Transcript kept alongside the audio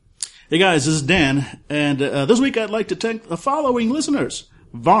Hey guys, this is Dan, and this week I'd like to thank the following listeners: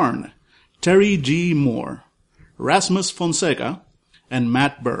 Varn, Terry G. Moore, Rasmus Fonseca, and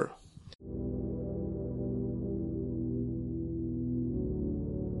Matt Burr.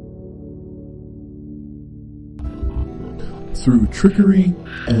 Through trickery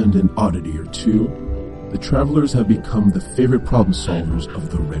and an oddity or two, the travelers have become the favorite problem solvers of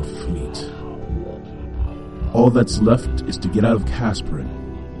the Red Fleet. All that's left is to get out of Casperin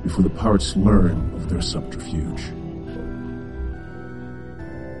before the pirates learn of their subterfuge.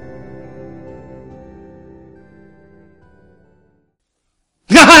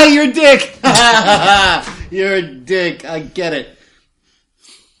 You're a dick! You're a dick. I get it.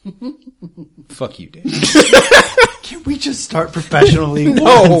 Fuck you, Dave. Can we just start professionally?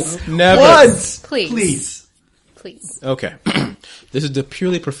 No, never. Once! Please. Okay. This is the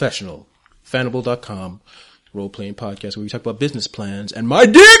purely professional Fanable.com role-playing podcast where we talk about business plans and my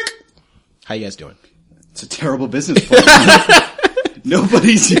dick! How you guys doing? It's a terrible business plan.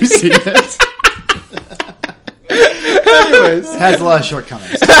 Nobody's using it. Anyways, has a lot of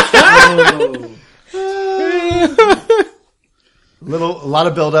shortcomings. A lot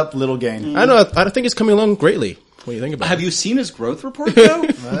of build up, little gain. I know, I think it's coming along greatly. What do you think about Have it? you seen his growth report,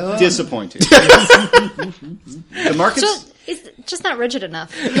 though? Disappointing. The market's... So, it's just not rigid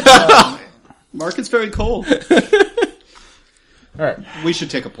enough. Market's very cold. All right. We should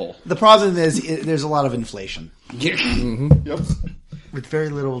take a poll. The problem is there's a lot of inflation Yep. with very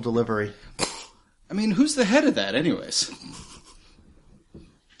little delivery. I mean, who's the head of that, anyways?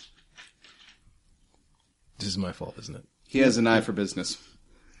 This is my fault, isn't it? He has an eye for business.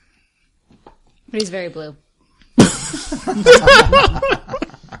 But he's very blue.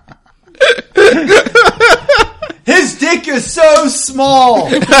 His dick is so small!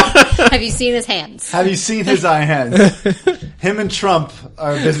 Have you seen his hands? Have you seen his eye hands? Him and Trump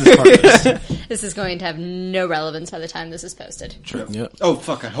are business partners. This is going to have no relevance by the time this is posted. True. Yeah. Oh,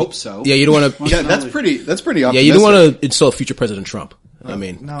 fuck, I hope so. Yeah, you don't want to... Yeah, that's pretty optimistic. Yeah, you don't want to insult future President Trump. I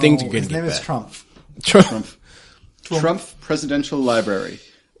mean, No, things are going his to get name is bad. Trump. Trump Presidential Library.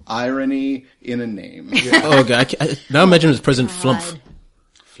 Irony in a name. Oh, God. Now imagine it was President Flump.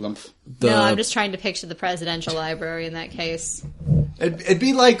 Flump. No, I'm just trying to picture the presidential library in that case. It'd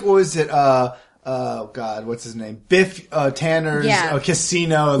be like, what was it, God, what's his name? Biff Tanner's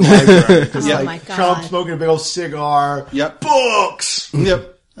casino library. Just Oh like my God. Trump smoking a big old cigar. Yep. Books!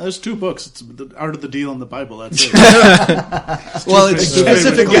 Yep. There's 2 books. It's the Art of the Deal and the Bible. That's it. Well, it's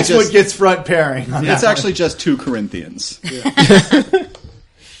specifically Guess what just... gets front pairing? on It's that actually just 2 Corinthians.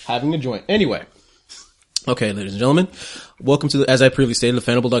 Having a joint. Anyway. Okay, ladies and gentlemen. Welcome to, as I previously stated,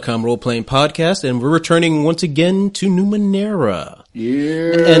 the Fanable.com role-playing podcast, and we're returning once again to Numenera.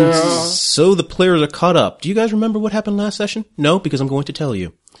 Yeah. And so the players are caught up. Do you guys remember what happened last session? No, because I'm going to tell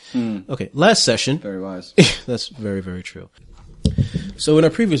you. Okay, last session. Very wise. That's very, very true. So in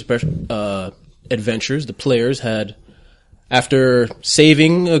our previous adventures, the players had, after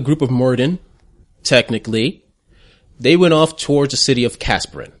saving a group of Morden, technically, they went off towards the city of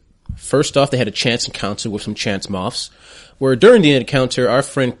Casperin. First off, they had a chance encounter with some chance moths, where during the encounter, our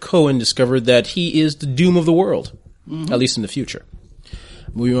friend Cohen discovered that he is the doom of the world, at least in the future.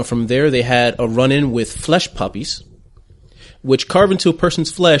 Moving on from there, they had a run-in with flesh puppies, which carve into a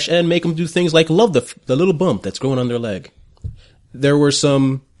person's flesh and make them do things like love the little bump that's growing on their leg. There were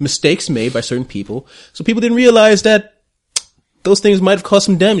some mistakes made by certain people, so people didn't realize that those things might have caused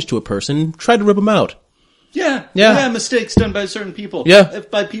some damage to a person, tried to rip them out. Yeah. Mistakes done by certain people. Yeah. If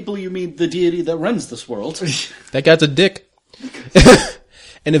by people you mean the deity that runs this world. That guy's a dick.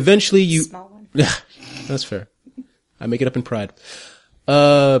 And eventually you... Small one. Yeah, that's fair. I make it up in pride.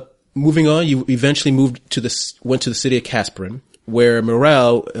 Moving on, you eventually went to the city of Casperin, where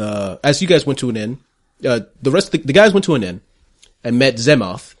Morale, as you guys went to an inn, the guys went to an inn and met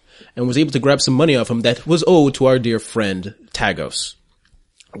Zemoth and was able to grab some money off him that was owed to our dear friend Tagos.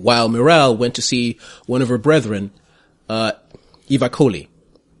 While Morale went to see one of her brethren, Ivakoli.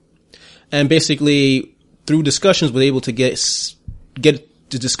 And basically, through discussions, was able to get the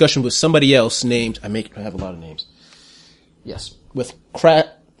discussion with somebody else named, I have a lot of names. Yes. With Crest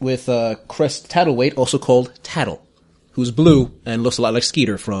Tattlewaite, also called Tattle, who's blue and looks a lot like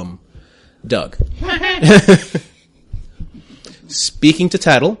Skeeter from Doug. Speaking to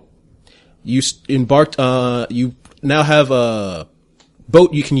Tattle, you embarked, you now have a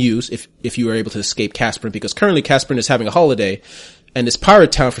boat you can use if you are able to escape Casperin, because currently Casperin is having a holiday, and this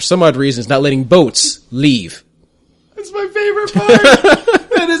pirate town, for some odd reason, is not letting boats leave. That's my favorite part.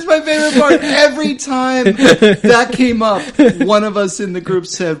 That is my favorite part. Every time that came up, one of us in the group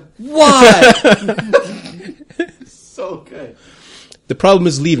said, "Why?" So good. The problem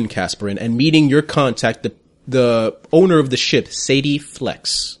is leaving Casperin and meeting your contact, the owner of the ship, Sadie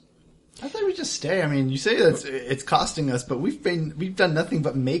Flex. I thought we'd just stay. I mean, you say that it's costing us, but we've done nothing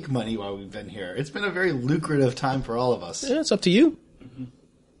but make money while we've been here. It's been a very lucrative time for all of us. Yeah, it's up to you.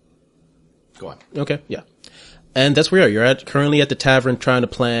 Go on. Okay, yeah. And that's where you are. You're currently at the tavern trying to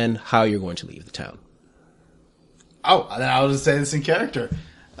plan how you're going to leave the town. Oh, then I'll just say this in character.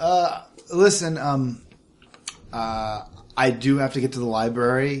 Listen, I do have to get to the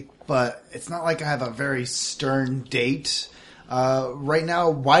library, but it's not like I have a very stern date. Right now,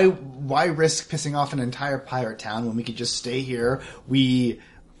 why risk pissing off an entire pirate town when we could just stay here? We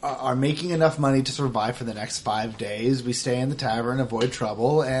are making enough money to survive for the next 5 days. We stay in the tavern, avoid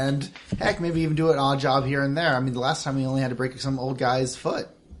trouble, and heck, maybe even do an odd job here and there. I mean, the last time we only had to break some old guy's foot.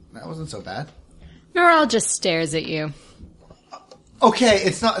 That wasn't so bad. Noral just stares at you. Okay,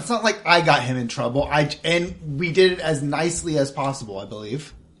 it's not like I got him in trouble. And we did it as nicely as possible, I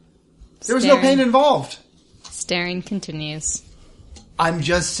believe. There was no pain involved. Staring continues. I'm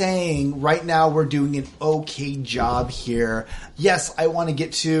just saying, right now we're doing an okay job here. Yes, I want to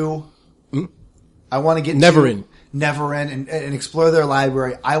get to... I want to get Neverin. Neverin and explore their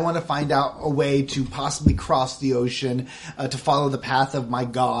library. I want to find out a way to possibly cross the ocean, to follow the path of my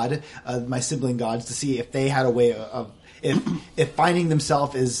god, my sibling gods, to see if they had a way of... If finding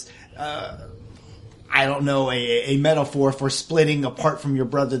themselves is... I don't know, a metaphor for splitting apart from your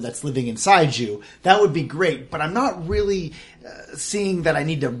brother that's living inside you. That would be great, but I'm not really seeing that I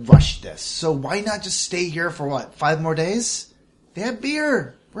need to rush this. So why not just stay here for 5 more days? They have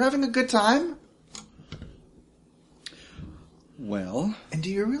beer. We're having a good time. Well... And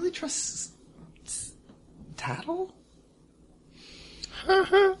do you really trust Tattle?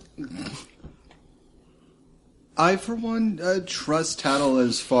 I, for one, trust Tattle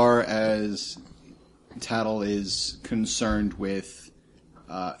as far as Tattle is concerned with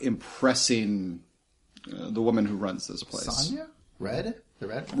impressing the woman who runs this place. Sonia? Red? The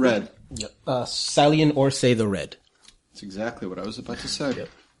Red? Red. Yep. Salian Orsay the Red. That's exactly what I was about to say. Yep.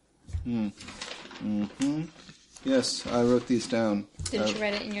 Mm-hmm. Yes, I wrote these down. Didn't you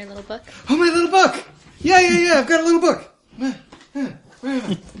write it in your little book? Oh, my little book! Yeah, I've got a little book. Where am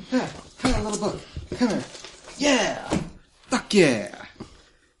I? Got a little book. Come here. Yeah! Fuck yeah!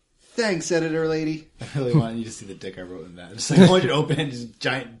 Thanks, editor lady. I really wanted you to see the dick I wrote in that. Just like, I want you to open it, just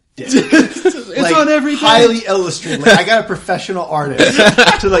giant dick. It's on every page. Highly illustrated. Like, I got a professional artist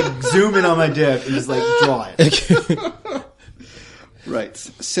to zoom in on my dick and just draw it. Right.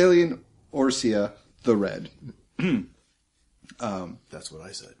 Salian Orsia the Red. That's what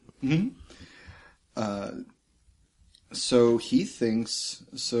I said. Mm-hmm. So he thinks...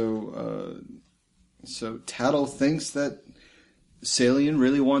 So Tattle thinks that Salian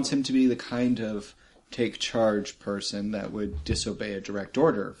really wants him to be the kind of take-charge person that would disobey a direct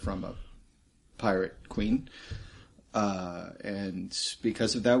order from a pirate queen. And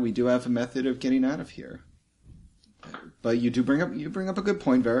because of that, we do have a method of getting out of here. But you bring up a good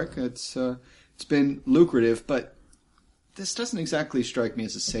point, Varric. It's been lucrative, but this doesn't exactly strike me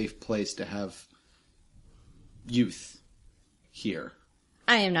as a safe place to have youth here.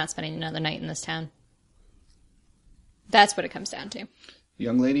 I am not spending another night in this town. That's what it comes down to. The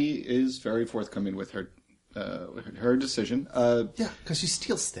young lady is very forthcoming with her decision. Yeah, because she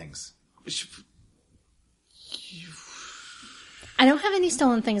steals things. I don't have any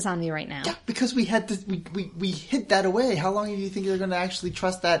stolen things on me right now. Yeah, because we had this, we hid that away. How long do you think they're going to actually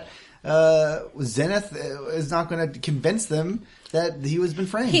trust that Zenith is not going to convince them that he was been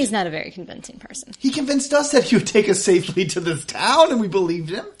framed? He's not a very convincing person. He convinced us that he would take us safely to this town, and we believed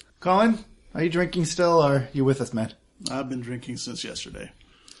him. Colin, are you drinking still, or are you with us, man? I've been drinking since yesterday.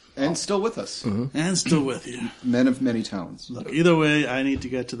 And still with us. Mm-hmm. And still with you. Men of many talents. Look, either way, I need to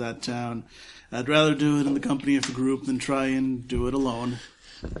get to that town. I'd rather do it in the company of a group than try and do it alone.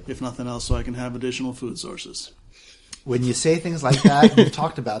 If nothing else, so I can have additional food sources. When you say things like that, we've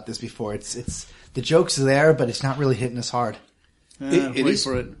talked about this before. It's the joke's there, but it's not really hitting us hard. It Wait is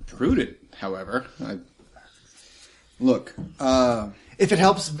for it. prudent, however. Look, if it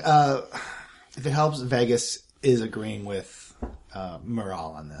helps, Vegas is agreeing with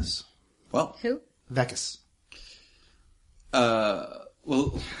Morale on this. well, Who? Vegas.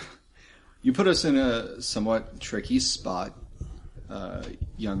 well, you put us in a somewhat tricky spot,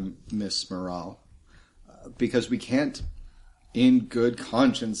 young Miss Morale, because we can't, in good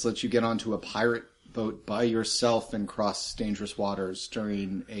conscience, let you get onto a pirate boat by yourself and cross dangerous waters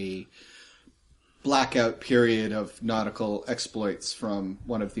during a blackout period of nautical exploits from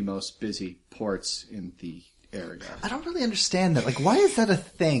one of the most busy ports in the area. I don't really understand that. Like, why is that a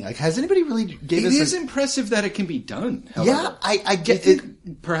thing? Like, has anybody really gave It us? is impressive that it can be done. Yeah, However. I get I it.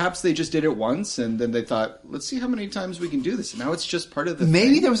 think perhaps they just did it once, and then they thought, let's see how many times we can do this. And now it's just part of the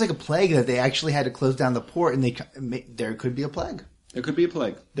Maybe thing. there was like a plague that they actually had to close down the port, and there could be a plague. There could be a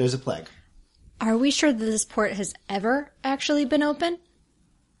plague. There's a plague. Are we sure that this port has ever actually been open?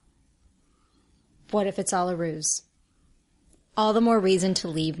 What if it's all a ruse? All the more reason to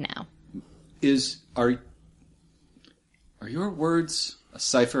leave now. Are your words a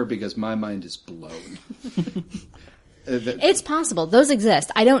cipher? Because my mind is blown. It's possible. Those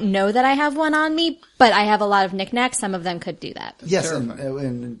exist. I don't know that I have one on me, but I have a lot of knick-knacks. Some of them could do that. Yes, and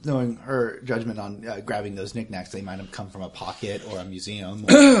terrifying. knowing her judgment on grabbing those knickknacks, they might have come from a pocket or a museum.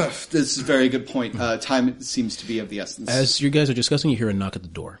 This is a very good point. Time seems to be of the essence. As you guys are discussing, you hear a knock at the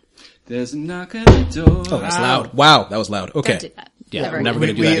door. There's a knock at the door. Oh, that's loud. Wow, that was loud. Okay. Don't do that. Yeah, Never we're never again.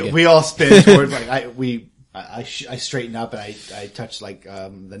 going to do that again. We all spin towards like I straighten up and I touch like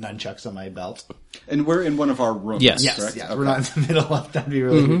the nunchucks on my belt. And we're in one of our rooms, Yes. correct? Yes, Okay. we're not in the middle of that'd be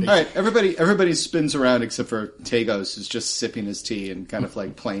really ridiculous. All right, everybody spins around except for Tagos, who's just sipping his tea and kind of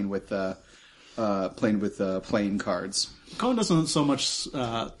like playing with playing cards. Cohen doesn't so much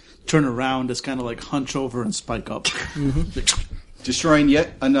turn around as kind of like hunch over and spike up. Destroying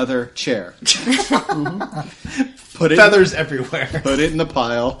yet another chair. Put it Feathers everywhere. Put it in the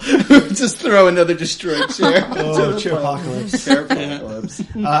pile. Just throw another destroyed chair. Oh, chair apocalypse. Chair apocalypse.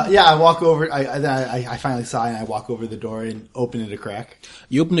 Yeah, I walk over. I finally sigh and I walk over the door and open it a crack.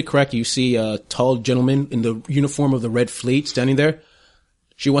 You open the crack, you see a tall gentleman in the uniform of the Red Fleet standing there.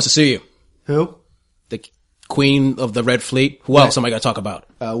 She wants to see you. Who? The Queen of the Red Fleet. Who else am I going to talk about?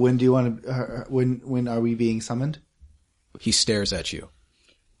 When do you want to? When are we being summoned? He stares at you.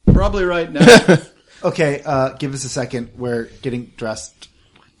 Probably right now. Okay, give us a second. We're getting dressed.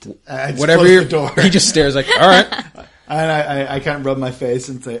 I just Whatever close you're, the door. he just stares like, all right. And I kind of rub my face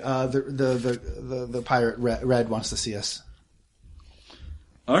and say, the pirate Red wants to see us.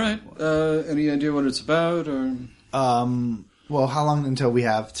 All right. Any idea what it's about? Or Well, how long until we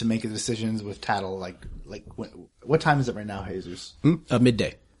have to make the decisions with Tattle? Like what time is it right now, Jesus?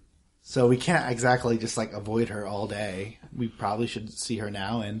 Midday. So we can't exactly just like avoid her all day. We probably should see her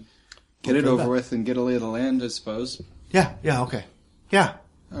now and get it for over that. with and get a lay of the land, I suppose. Yeah, okay. Yeah.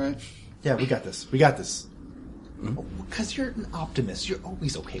 All right. Yeah, we got this. We got this. Because you're an optimist. You're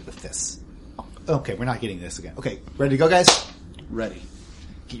always okay with this. Okay, we're not getting this again. Okay, ready to go, guys? Ready.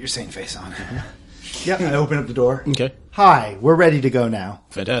 Get your sane face on. Yeah, I open up the door. Okay. Hi, we're ready to go now.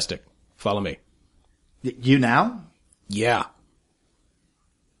 Fantastic. Follow me. You now? Yeah.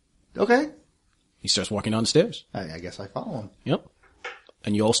 Okay. He starts walking down the stairs. I guess I follow him. Yep.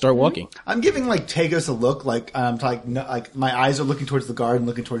 And you all start walking. I'm giving like Tagos a look, like like my eyes are looking towards the guard and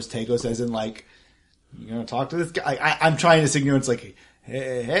looking towards Tagos, as in like, you gonna talk to this guy? I'm trying to signal. It's like,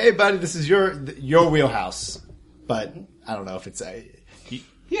 hey, buddy, this is your wheelhouse. But I don't know if it's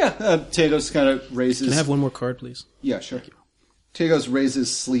Yeah. Tagos kind of raises. Can I have one more card, please? Yeah, sure. Tagos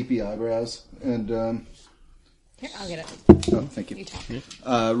raises sleepy eyebrows and. Here, I'll get it. Oh, thank you. You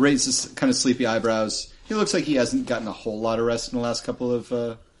talk. Raises kind of sleepy eyebrows. He looks like he hasn't gotten a whole lot of rest in the last couple of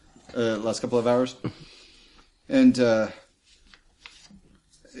hours, and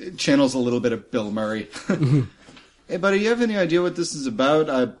channels a little bit of Bill Murray. Hey, buddy, you have any idea what this is about?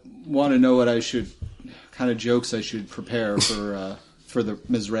 I want to know what kind of jokes I should prepare for the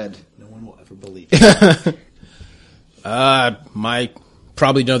Ms. Red. no one will ever believe. Might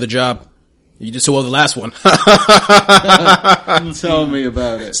probably know the job. You did so well the last one. Tell me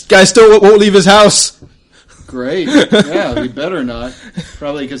about it. Guy still won't leave his house. Great. Yeah, we better not.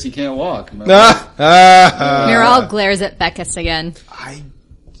 Probably because he can't walk. Miral glares at Beckus again.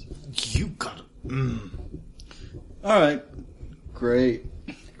 You got it. All right. Great.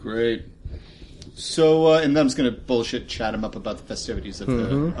 So, and then I'm just going to bullshit chat him up about the festivities of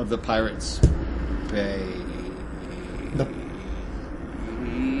the Pirates Bay.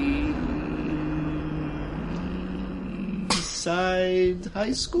 Side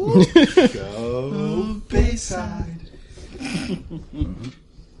High School? Go Bayside.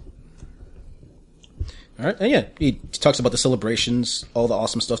 All right. And yeah, he talks about the celebrations, all the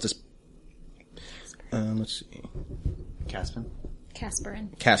awesome stuff that's... let's see. Caspin. Casperin.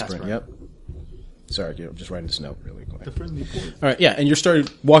 Casperin, yep. Sorry, I'm just writing this note really quick. The friendly port. All right, yeah, and you're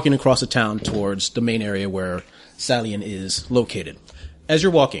started walking across the town towards the main area where Salian is located. As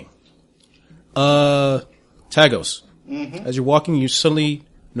you're walking, Tagos, as you're walking, you suddenly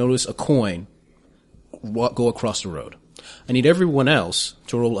notice a coin go across the road. I need everyone else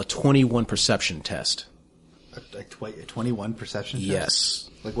to roll a 21 perception test. Like 21 perception checks? Yes.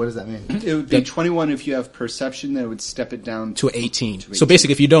 Like, what does that mean? It would be 21 if you have perception. That would step it down To 18. So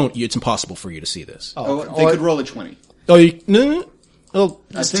basically, if you don't, it's impossible for you to see this. Oh, they could roll a 20. Oh, no. Oh,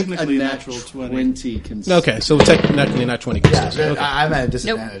 That's I think technically a natural 20. can. okay. So technically, not 20. Yeah, Okay. I'm at a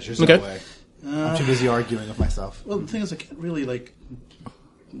disadvantage. There's Okay. no way. I'm too busy arguing with myself. Well, the thing is, I can't really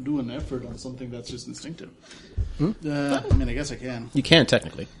do an effort on something that's just instinctive. I mean, I guess I can. You can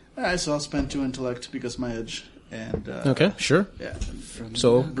technically. Alright, so I'll spend 2 intellect because my edge, and Okay, sure. yeah,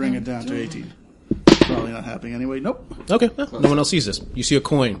 So bring it down to 18. Probably not happening anyway. Nope. okay, well, no one else sees this. You see a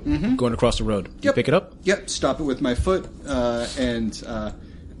coin going across the road. You Yep. pick it up. Yep. Stop it with my foot, and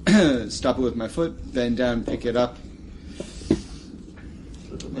stop it with my foot. Bend down, pick it up,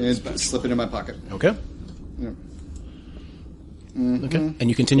 and slip it in my pocket. Okay. Yeah. Okay. And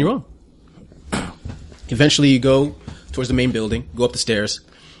you continue on. Eventually, you go towards the main building, go up the stairs,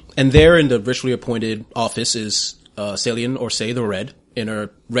 and there in the ritually appointed office is Celian Orsay the Red in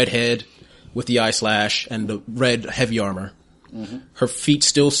her red head with the eye slash and the red heavy armor. Her feet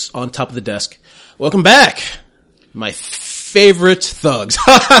still on top of the desk. Welcome back, my favorite thugs.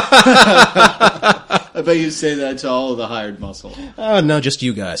 I bet you say that to all of the hired muscle. Oh, no, just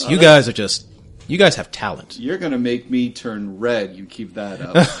you guys. You guys have talent. You're gonna make me turn red. You keep that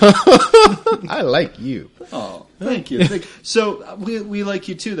up. I like you. Oh, thank you. So we like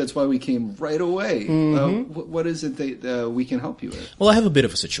you too. That's why we came right away. What is it that we can help you with? Well, I have a bit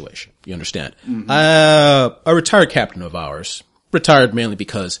of a situation. You understand? A retired captain of ours, retired mainly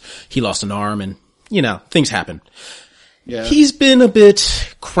because he lost an arm and, things happen. Yeah. He's been a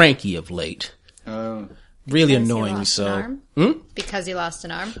bit cranky of late. Really Because he annoying, lost so. an arm? Because he lost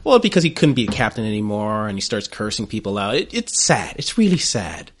an arm? Well, because he couldn't be a captain anymore and he starts cursing people out. It's sad. It's really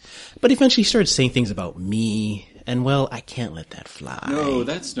sad. But eventually he started saying things about me, and well, I can't let that fly. No,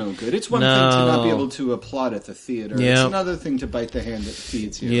 that's no good. It's one thing to not be able to applaud at the theater. Yeah. It's another thing to bite the hand that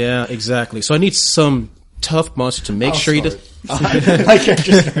feeds you. Yeah, exactly. So I need some tough monster to make sure he does. My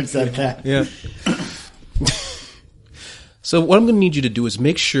character starts at that. Yeah. So what I'm going to need you to do is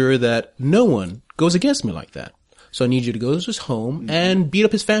make sure that no one goes against me like that. So I need you to go to his home and beat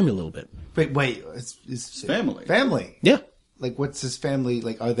up his family a little bit. Wait. It's Family. Family. Yeah. Like, what's his family?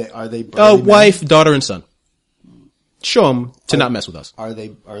 Like, are they burly men? Wife, daughter, and son. Show him to not mess with us. Are they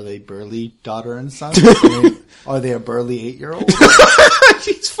burly daughter and son? Are they a burly 8-year-old?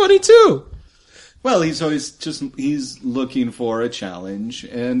 He's funny too. Well, he's looking for a challenge,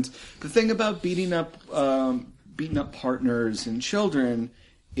 and the thing about beating up partners and children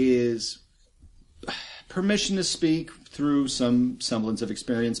is permission to speak through some semblance of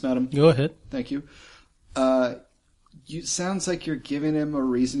experience, madam. Go ahead. Thank you. Sounds like you're giving him a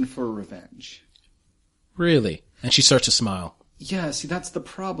reason for revenge. Really? And she starts to smile. Yeah, see, that's the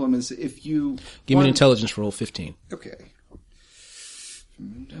problem, is if you... Give me an intelligence roll, 15. Okay.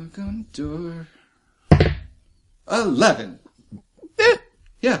 Doggone door. 11.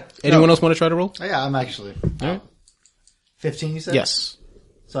 Yeah. Anyone No. else want to try to roll? Oh, yeah, I'm actually. All right. 15, you said? Yes.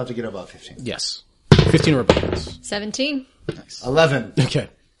 So I have to get above 15. Yes. 15 or above. 17. 11. Okay.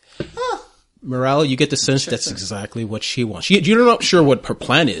 Morale, you get the sense that's exactly what she wants. You're not sure what her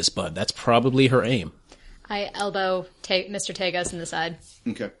plan is, but that's probably her aim. I elbow Mr. Tagos in the side.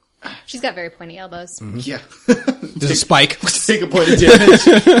 Okay. She's got very pointy elbows. Yeah. There's a spike. Take a point of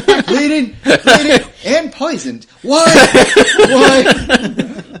damage. bleeding, and poisoned. Why?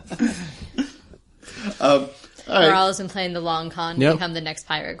 Morales been playing the long con to Yep. become the next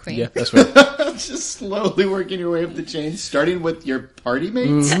pirate queen. Yeah, that's right. Just slowly working your way up the chain, starting with your party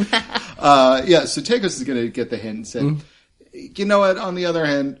mates. So Tagos is going to get the hint and say, you know what, on the other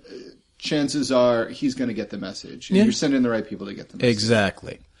hand, chances are he's going to get the message. And you're sending the right people to get the message.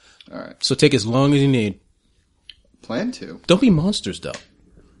 Exactly. All right. So take as long as you need. Plan to. Don't be monsters, though.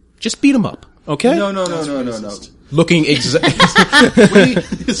 Just beat them up, okay? No. Looking We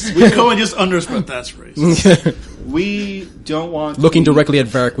Go and just underspread. That's racist. we don't want to looking be- directly at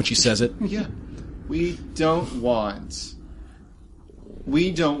Varric when she says it. Yeah. We don't want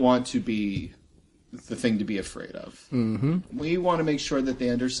to be the thing to be afraid of. Mm-hmm. We want to make sure that they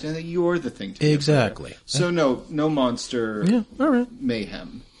understand that you're the thing to be Exactly. afraid of. So no monster Yeah, all right.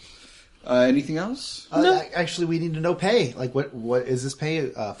 mayhem. Anything else? Actually, we need to know pay. Like, what is this pay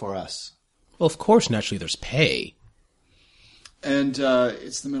for us? Well, of course, naturally, there's pay. And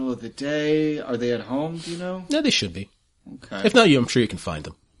it's the middle of the day. Are they at home? Do you know? Yeah, they should be. Okay. If not, I'm sure you can find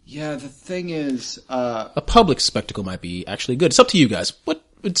them. Yeah, the thing is, A public spectacle might be actually good. It's up to you guys.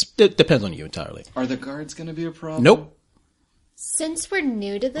 It depends on you entirely. are the guards going to be a problem? Nope. Since we're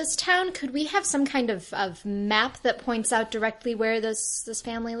new to this town, could we have some kind of map that points out directly where this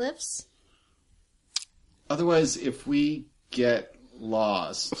family lives? Otherwise, if we get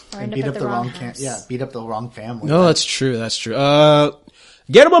lost, Or end beat up up at the wrong house. beat up the wrong family. No, that's true. That's true.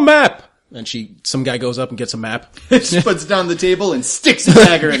 Get him a map. And some guy goes up and gets a map. she puts it down the table and sticks a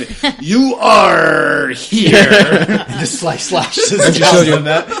dagger in it. You are here. Just slashes shows you on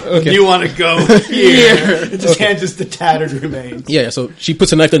that. Okay. You want to go here? It just hands us the tattered remains. Yeah, so she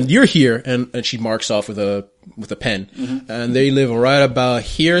puts a knife in. You're here, and she marks off with a pen. And they live right about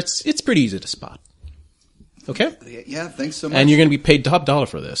here. It's pretty easy to spot. Okay, Yeah, thanks so much. and you're going to be paid top dollar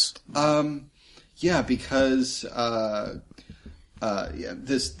for this. Yeah, because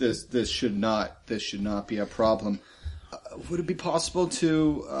this should not be a problem. Would it be possible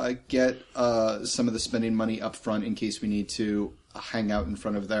to get some of the spending money up front in case we need to hang out in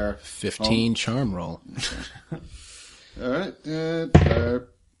front of their 15 charm roll. All right,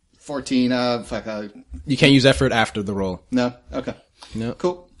 14. You can't use effort after the roll. No, okay, No.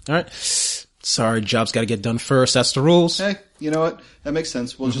 cool. All right. Sorry, job's got to get done first. That's the rules. Hey, you know what? That makes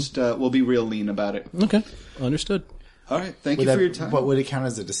sense. We'll just we'll be real lean about it. Okay, understood. All right, thank you for your time. But would it count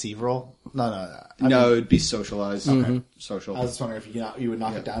as a deceive roll? No. No, it'd be socialized. Okay. Social. I was just wondering if you would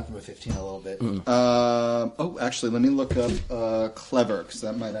knock it down from a 15 a little bit. Actually, let me look up clever, because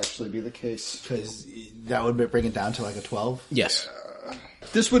that might actually be the case. Because that would bring it down to like a 12. Yes.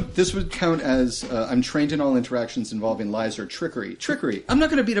 This would count as I'm trained in all interactions involving lies or trickery. Trickery. I'm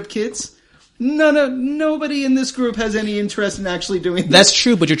not going to beat up kids. Nobody in this group has any interest in actually doing that. That's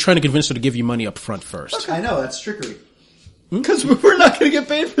true, but you're trying to convince her to give you money up front first. I know, that's trickery. Because we're not going to get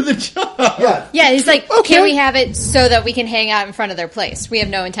paid for the job. Yeah. Yeah, he's like, Okay. can we have it so that we can hang out in front of their place? We have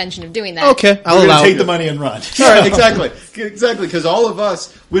no intention of doing that. Okay, I'll We're allow going to take it. the money and run. All right, exactly, because all of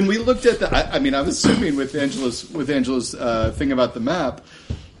us, when we looked at I mean, I was assuming with Angela's thing about the map,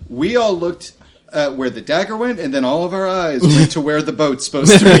 we all looked at where the dagger went, and then all of our eyes went to where the boat's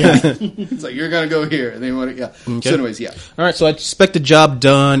supposed to be. It's like, you're going to go here, and then you want to, yeah. Okay. So anyways, yeah. All right, so I expect the job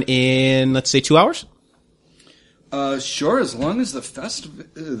done in, let's say, 2 hours? Sure, as long as the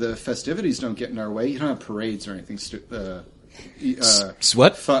festivities don't get in our way. You don't have parades or anything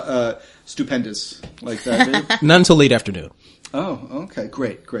What? stupendous like that, do you? Not until late afternoon. Oh, okay,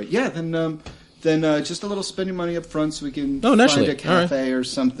 great. Yeah, then just a little spending money up front so we can Oh, naturally. find a cafe or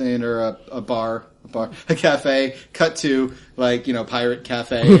something, or a cafe. Cut to Pirate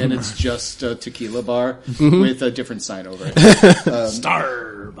Cafe, and it's just a tequila bar with a different sign over it.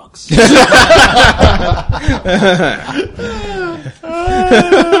 Starbucks.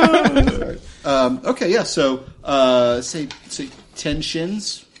 Okay, yeah. So say 10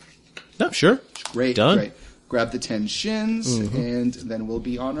 shins. No, sure. Great, Done. great. Grab the 10 shins, and then we'll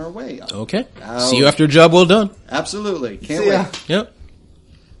be on our way. Okay. Ow. See you after a job well done. Absolutely. Can't See ya. wait. Yep.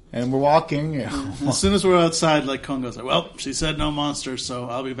 And we're walking. As soon as we're outside, like Kongo's like, well, she said no monsters, so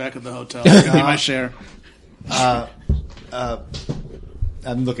I'll be back at the hotel. Give me my share. I'm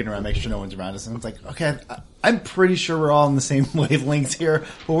looking around, make sure no one's around us, and it's like, okay, I'm pretty sure we're all on the same wavelengths here,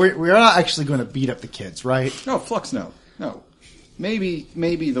 but we're not actually going to beat up the kids, right? No, Flux, no. Maybe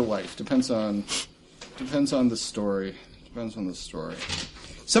the wife. Depends on the story.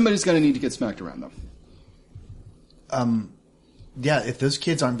 Somebody's going to need to get smacked around, though. Yeah, if those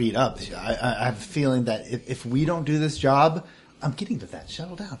kids aren't beat up, I have a feeling that if we don't do this job, I'm getting to that.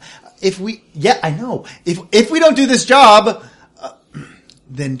 Settle down. I know. If we don't do this job,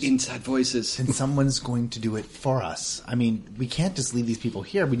 then Inside voices. then someone's going to do it for us. I mean, we can't just leave these people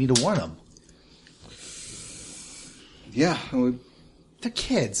here. We need to warn them. Yeah. They're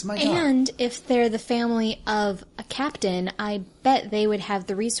kids. My God. And if they're the family of a captain, I bet they would have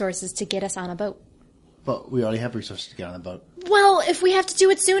the resources to get us on a boat. But we already have resources to get on the boat. Well, if we have to do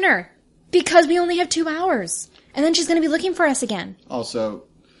it sooner, because we only have 2 hours. And then she's going to be looking for us again. Also,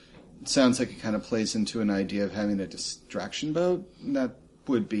 it sounds like it kind of plays into an idea of having a distraction boat. That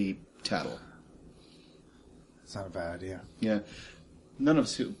would be tattle. It's not a bad idea. Yeah. None of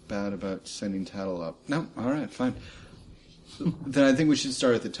us feel bad about sending tattle up. No? All right, fine. So, then I think we should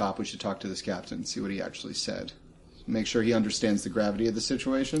start at the top. We should talk to this captain and see what he actually said. Make sure he understands the gravity of the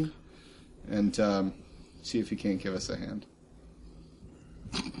situation. And see if he can't give us a hand.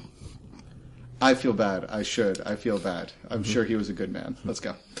 I feel bad. I feel bad. I'm sure he was a good man. Let's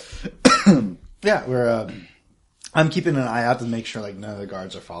go. Yeah, we're. I'm keeping an eye out to make sure none of the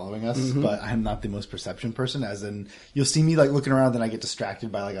guards are following us, but I'm not the most perception person. As in, you'll see me looking around, then I get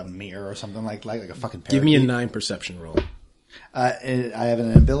distracted by a mirror or something like a fucking. Give me a parakeet. 9 perception roll. I have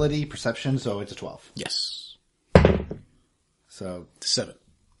an ability perception, so it's a 12. Yes. So 7.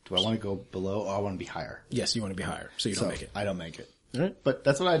 do I want to go below or I want to be higher? Yes, you want to be higher, so you don't make it. I don't make it. All right. But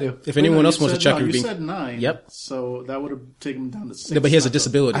that's what I do. If anyone No, else you wants to said- check, no, you're you being. said 9. Yep. So that would have taken him down to 6. No, but he has a not the-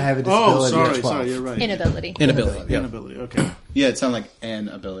 disability. I have a Oh, disability sorry, of 12. sorry, you're right. Inability. Inability. Yeah. Inability. Okay. Yeah, it sounded like an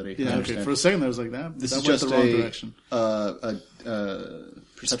ability. I Yeah. Okay. understand. For a second, I was like that. This that is went just the wrong direction. a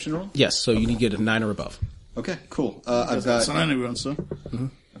perception roll? Yes. So you need to get a 9 or above. Okay, cool. I've got... It's not anyone, so.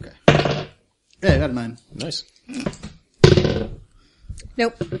 Okay. Yeah, I got a 9. Nice.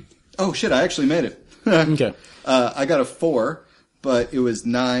 Nope. Oh, shit, I actually made it. Okay. I got a 4, but it was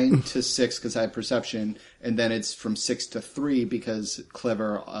 9 to 6 because I had perception, and then it's from 6 to 3 because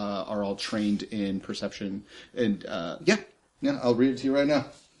Clever are all trained in perception. And yeah, I'll read it to you right now.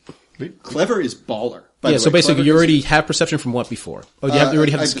 Clever is baller. By Yeah. the So way. basically, Clever you is- already have perception from what before? Oh, you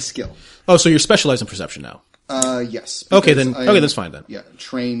already have I the have the skill. Oh, so you're specialized in perception now. Yes. Okay, because then- I okay, am, that's fine then. Yeah,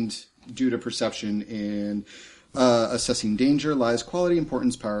 trained due to perception in assessing danger, lies, quality,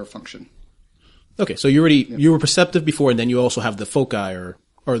 importance, power, function. Okay, so you were perceptive before, and then you also have the foci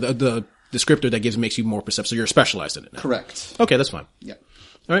or the descriptor that makes you more perceptive. So you're specialized in it now. Correct. Okay, that's fine. Yeah.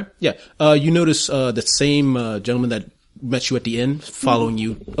 All right. Yeah. You notice the same gentleman that met you at the inn following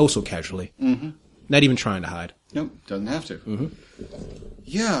you oh so casually. Mm-hmm. Not even trying to hide. Nope, doesn't have to. Mm-hmm.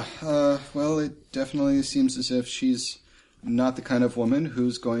 Yeah, well, it definitely seems as if she's not the kind of woman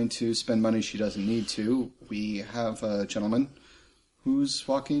who's going to spend money she doesn't need to. We have a gentleman who's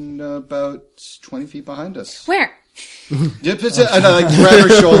walking about 20 feet behind us. Where? Yep, and I grab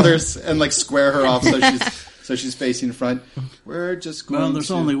her shoulders and square her off so she's facing front. We're just going Well, there's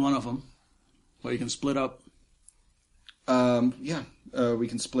to... only one of them. Well, you can split up. Yeah, we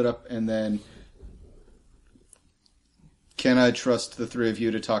can split up and then... Can I trust the three of you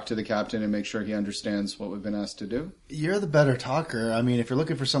to talk to the captain and make sure he understands what we've been asked to do? You're the better talker. I mean, if you're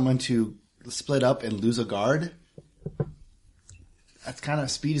looking for someone to split up and lose a guard,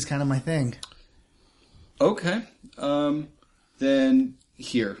 speed is kind of my thing. Okay. Then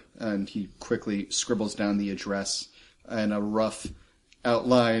here, and he quickly scribbles down the address and a rough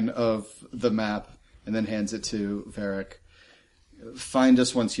outline of the map, and then hands it to Varric. Find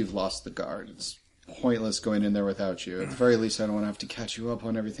us once you've lost the guard. It's pointless going in there without you. At the very least, I don't want to have to catch you up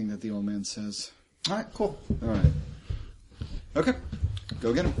on everything that the old man says. All right, cool. All right. Okay.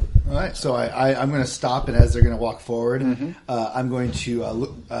 Go get him. All right, so I'm going to stop, and as they're going to walk forward, I'm going to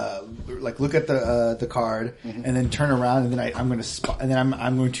look at the card, and then turn around, and then I'm going to spot, and then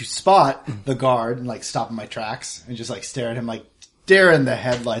I'm going to spot the guard and stop in my tracks and just stare at him, stare in the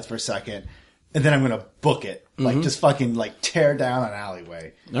headlights for a second, and then I'm going to book it, just fucking tear down an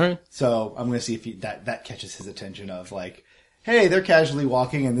alleyway. All right. So I'm going to see if that catches his attention of hey, they're casually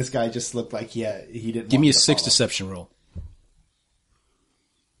walking, and this guy just looked like he didn't. Give want me a to 6 follow. deception roll.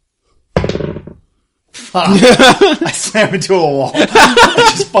 I slam into a wall.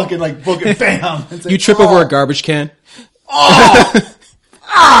 I just fucking book it, bam. And say, You trip over a garbage can. Oh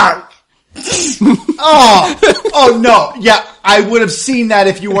no! Yeah, I would have seen that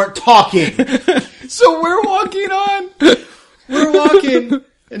if you weren't talking. So we're walking on. We're walking.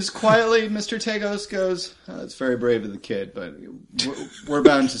 And just quietly, Mr. Tagos goes, it's very brave of the kid, but we're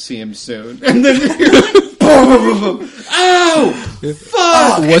bound to see him soon. And then ow!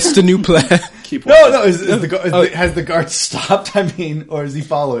 Fuck! What's the new plan? Keep walking. No. Has the guard stopped? I mean, or is he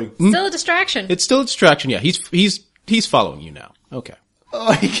following? Still a distraction. It's still a distraction. Yeah, he's following you now. Okay.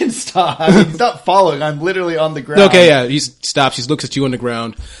 Oh, he can stop. I mean, he's not following. I'm literally on the ground. Okay. Yeah. He stops. He looks at you on the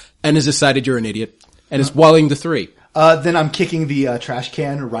ground, and has decided you're an idiot, and is walling the 3. Then I'm kicking the trash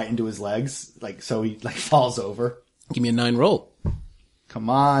can right into his legs, so he falls over. Give me a 9 roll. Come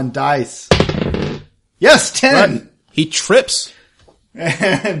on, dice. Yes, 10. He trips.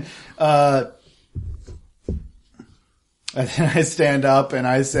 And then I stand up and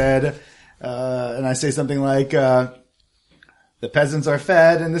I said, and I say something like, the peasants are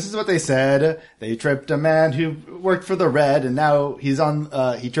fed, and this is what they said. They tripped a man who worked for the Red, and now he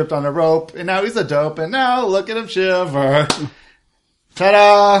tripped on a rope, and now he's a dope, and now look at him shiver.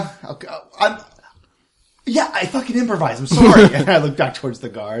 Ta-da! Okay, I fucking improvise. I'm sorry. And I look back towards the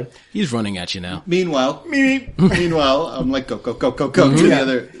guard. He's running at you now. Meanwhile, I'm like, go to the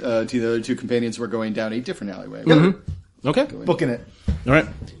other two companions. We're going down a different alleyway. Okay. Booking it. All right.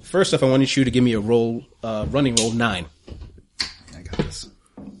 First off, I wanted you to give me a running roll 9. I got this.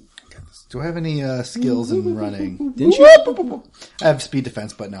 Do I have any skills in running? Didn't you? I have speed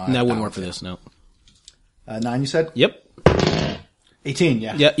defense, but no. That wouldn't work for this. No. 9, you said? Yep. 18,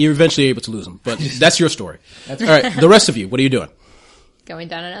 yeah. Yeah, you're eventually able to lose them, but that's your story. All right, the rest of you, what are you doing? Going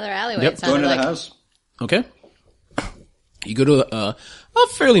down another alleyway. Yep. It sounded Going to the like. house. Okay. You go to a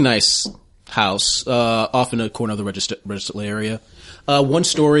fairly nice house off in a corner of the register area. 1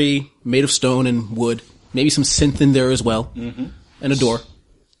 story, made of stone and wood. Maybe some synth in there as well. Mm-hmm. And a door.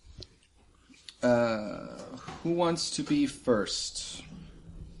 Who wants to be first?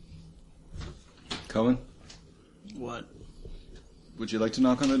 Cohen, What? would you like to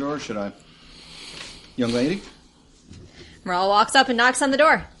knock on the door or should I? Young lady? Morale walks up and knocks on the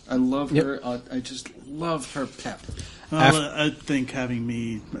door. I love her. I just love her pep. Well, I think having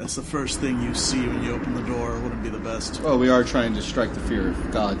me as the first thing you see when you open the door wouldn't be the best. Well, we are trying to strike the fear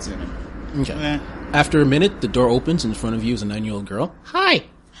of gods in it. Okay. Eh. After a minute, the door opens and in front of you is a 9-year-old girl. Hi.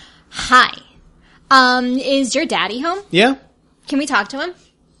 Hi. Is your daddy home? Yeah? Can we talk to him?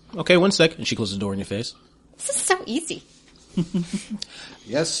 Okay, 1 sec. And she closes the door in your face. This is so easy.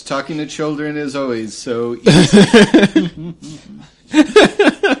 Yes, talking to children is always so easy.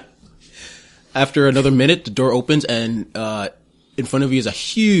 After another minute, the door opens and in front of you is a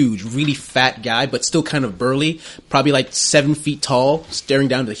huge, really fat guy, but still kind of burly, probably like 7 feet tall, staring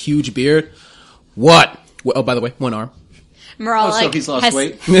down with a huge beard. What? Oh, by the way, one arm. Morale, So he's lost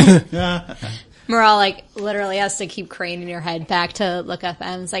weight. Morale, literally has to keep craning your head back to look up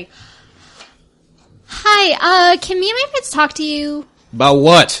and it's like, hi, can me and my friends talk to you? About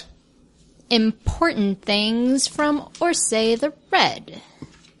what? Important things from Orsay the Red.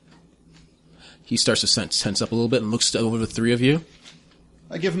 He starts to tense up a little bit and looks over the three of you.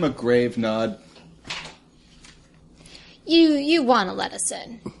 I give him a grave nod. You want to let us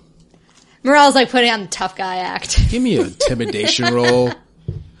in. Morale's putting on the tough guy act. Give me an intimidation roll.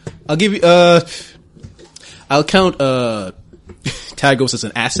 I'll give you, I'll count, Tagos as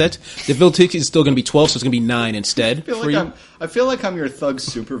an asset. The ability is still going to be 12, so it's going to be 9 instead. I feel like I'm your thug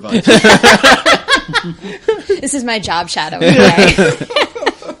supervisor. This is my job shadow. Okay.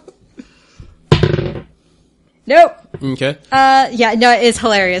 Nope. Okay. Yeah, no, it's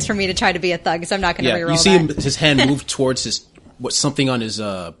hilarious for me to try to be a thug, so I'm not going to Yeah, reroll you see that. his hand move towards something on his,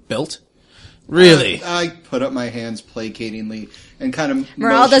 belt. Really? I put up my hands placatingly and kind of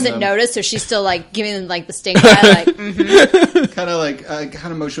Morale doesn't notice, so she's still giving them the stink eye, kind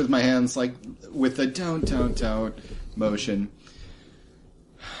of motion with my hands with the don't motion.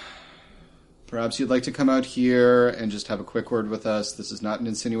 Perhaps you'd like to come out here and just have a quick word with us. This is not an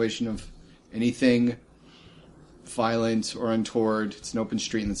insinuation of anything violent or untoward. It's an open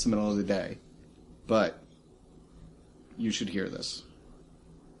street and it's the middle of the day. But you should hear this.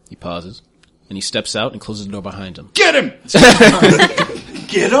 He pauses, and he steps out and closes the door behind him. Get him!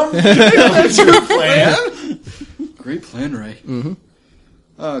 Get him? That's your plan? Great plan, Ray. Mm-hmm.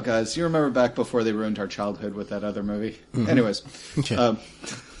 Oh, guys, you remember back before they ruined our childhood with that other movie? Mm-hmm. Anyways. Okay.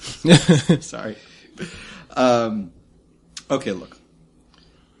 Sorry. Okay, look.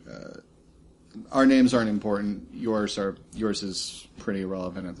 Our names aren't important. Yours is pretty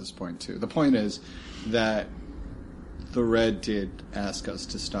irrelevant at this point, too. The point is that the Red did ask us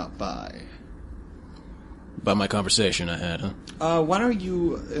to stop by. About my conversation I had, huh? Why don't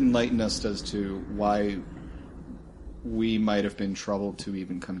you enlighten us as to why we might have been troubled to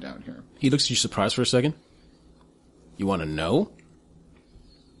even come down here? He looks at you surprised for a second. You want to know?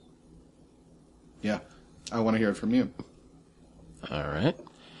 Yeah, I want to hear it from you. All right.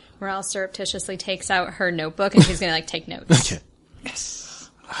 Morale surreptitiously takes out her notebook, and she's going to take notes. Okay. Yes.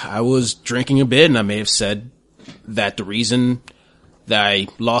 I was drinking a bit, and I may have said that the reason that I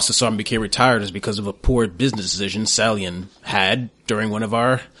lost the son and became retired is because of a poor business decision Salian had during one of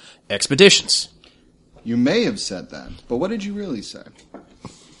our expeditions. You may have said that, but what did you really say?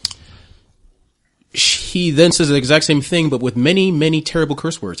 He then says the exact same thing, but with many, many terrible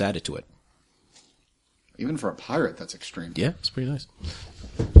curse words added to it. Even for a pirate, that's extreme. Yeah, it's pretty nice.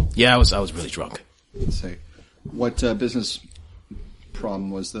 Yeah, I was really drunk. Let's see. What business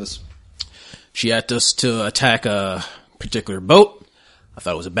problem was this? She asked us to attack a particular boat. I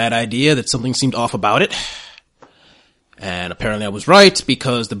thought it was a bad idea, that something seemed off about it. And apparently I was right,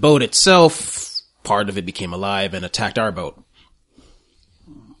 because the boat itself, part of it became alive and attacked our boat.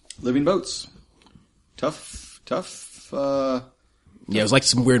 Living boats. Tough. Yeah, it was like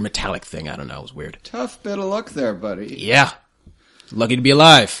some weird metallic thing. I don't know, it was weird. Tough bit of luck there, buddy. Yeah. Lucky to be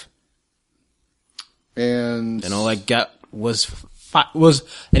alive. And all I got was,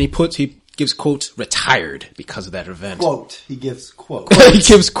 and he gives quote, retired because of that event. Quote. He gives quote. He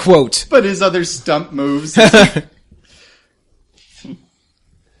gives quote. But his other stump moves.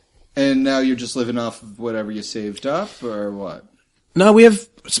 And now you're just living off of whatever you saved up, or what? No, we have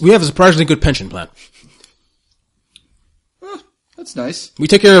a surprisingly good pension plan. Oh, that's nice. We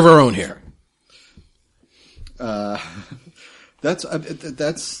take care of our own here. That's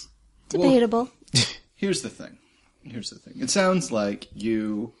Debatable. Well, here's the thing. It sounds like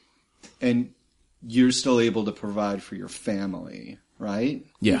you're still able to provide for your family, right?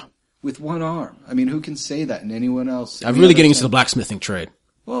 Yeah. with one arm. I mean, who can say that in anyone else? I'm really getting into the blacksmithing trade.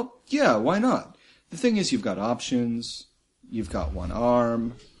 Well, yeah, why not? The thing is, you've got options. You've got one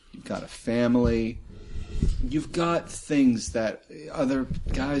arm. You've got a family. You've got things that other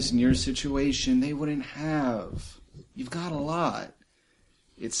guys in your situation, they wouldn't have. You've got a lot.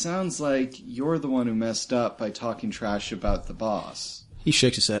 It sounds like you're the one who messed up by talking trash about the boss. He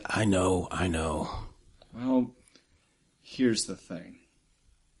shakes his head. I know. Well, here's the thing.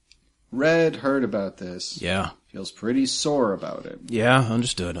 Red heard about this. Yeah. Feels pretty sore about it. Yeah,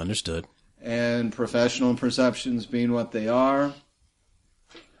 understood. And professional perceptions being what they are,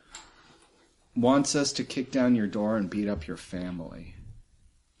 wants us to kick down your door and beat up your family.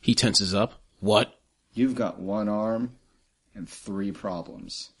 He tenses up. What? You've got one arm and 3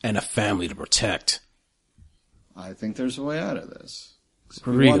 problems. And a family to protect. I think there's a way out of this. If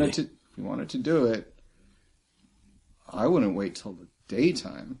Really? If you wanted to do it, I wouldn't wait till the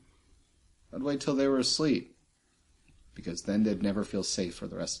daytime. I'd wait till they were asleep. Because then they'd never feel safe for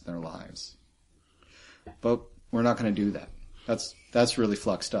the rest of their lives. But we're not going to do that. That's really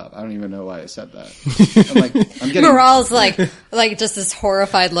fluxed up. I don't even know why I said that. I'm getting Morale's like just this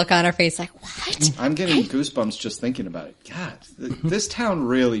horrified look on her face, like, what? I'm getting goosebumps just thinking about it. God, this town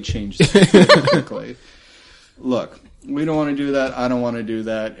really changed quickly. Look, we don't want to do that. I don't want to do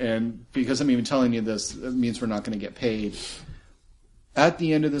that. And because I'm even telling you this, it means we're not going to get paid. At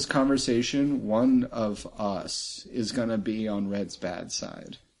the end of this conversation, one of us is going to be on Red's bad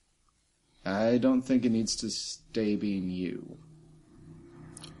side. I don't think it needs to stay being you.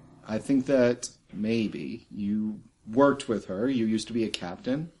 I think that maybe you worked with her. You used to be a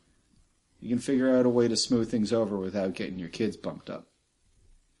captain. You can figure out a way to smooth things over without getting your kids bumped up.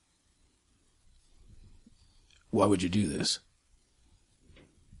 Why would you do this?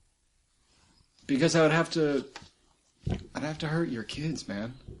 Because I'd have to hurt your kids,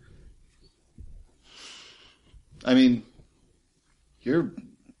 man. I mean, you're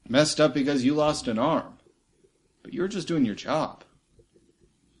messed up because you lost an arm. But you're just doing your job.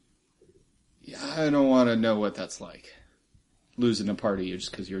 Yeah, I don't want to know what that's like. Losing a party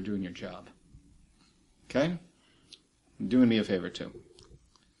just because you're doing your job. Okay? You're doing me a favor, too.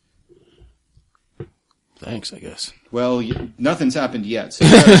 Thanks, I guess. Well, nothing's happened yet, so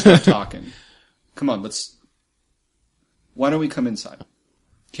you gotta start talking. Come on, why don't we come inside?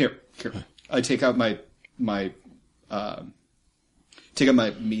 Here. I take out my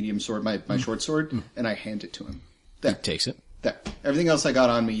medium sword, my short sword, and I hand it to him. There. He takes it. There. Everything else I got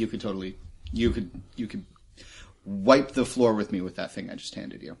on me, you could wipe the floor with me with that thing I just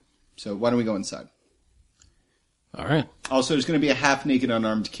handed you. So why don't we go inside? All right. Also, there's going to be a half-naked,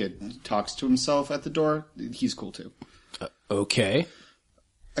 unarmed kid who talks to himself at the door. He's cool, too. Okay.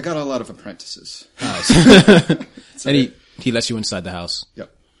 I got a lot of apprentices. Nice. And he lets you inside the house.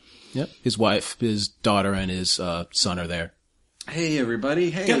 Yep. Yep. His wife, his daughter, and his son are there. Hey, everybody.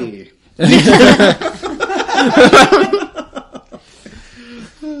 Hey.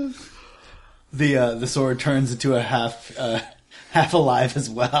 The sword turns into a half alive as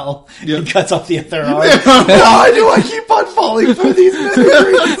well. Yep. And cuts off the other arm. Why do I keep on falling for these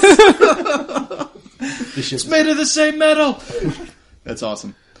miseries? It's made of the same metal. That's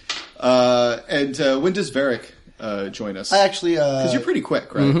awesome. And when does Varric join us? I actually, because you're pretty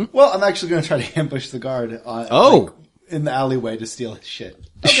quick, right? Mm-hmm. well, I'm actually going to try to ambush the guard. In the alleyway to steal his shit.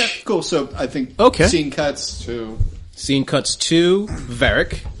 Okay, cool. So I think scene cuts to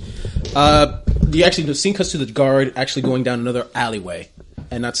Varric. The scene cuts to the guard actually going down another alleyway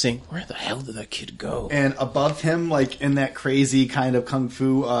and not saying, where the hell did that kid go? And above him, like in that crazy kind of kung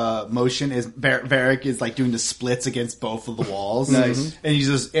fu motion, is Varric is like doing the splits against both of the walls. Nice. And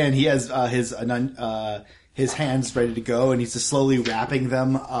he has his hands ready to go, and he's just slowly wrapping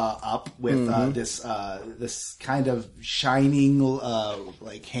them up with this kind of shining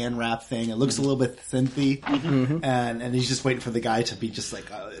like hand wrap thing. It looks a little bit synthy, and he's just waiting for the guy to be just like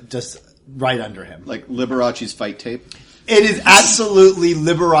just right under him, like Liberace's fight tape. It is absolutely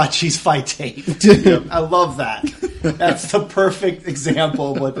Liberace's fight tape. Yep. I love that. That's the perfect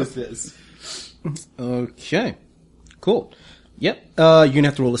example of what this is. Okay. Cool. Yep. You're gonna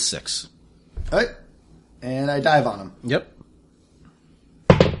have to roll a 6. All right. And I dive on him. Yep.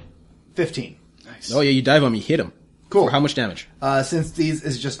 15. Nice. Oh yeah, you dive on me, hit him. Cool. For how much damage? Since this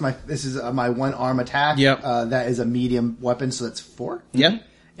is my one arm attack. Yep. That is a medium weapon, so that's 4. Yep.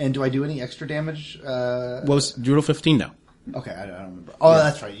 And do I do any extra damage? You roll 15 now. Okay, I don't remember. Oh,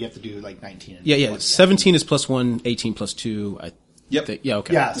 that's right. You have to do like 19. And Yeah. 17 is +1, 18 +2. Yep. Yeah.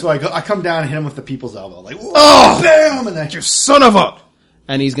 Okay. Yeah. So I come down and hit him with the people's elbow, like bam, and then Son of a!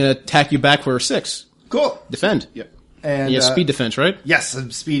 And he's gonna attack you back for 6. cool. Defend. Yep. And Yeah, speed defense, right? Yes,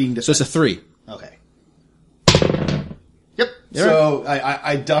 I'm speeding defense. So it's a 3. Okay. Yep. So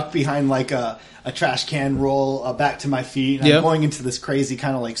I duck behind like a trash can roll back to my feet, and Yep. I'm going into this crazy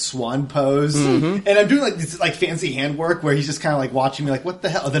kind of like swan pose, and I'm doing like this like fancy handwork where he's just kind of like watching me like, what the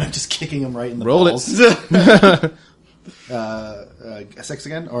hell? And then I'm just kicking him right in the Roll balls. it. 6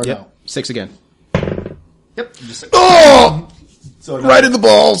 again or Yep. no? 6 again. Yep. Just Oh! so another, Right in the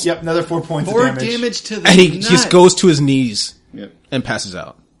balls. Yep, another 4 points More of damage to the And he nut. just goes to his knees Yep. and passes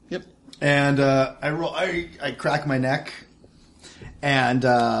out. Yep. And I roll. I crack my neck, and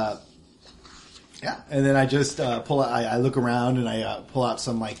and then I just pull out. I look around and I pull out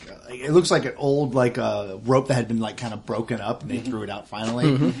some like it looks like an old like rope that had been like kind of broken up, and they threw it out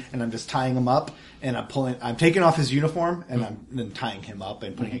finally. And I'm just tying him up, and I'm taking off his uniform, and I'm then tying him up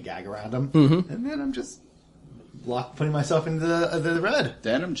and putting a gag around him, and then I'm just putting myself into the red.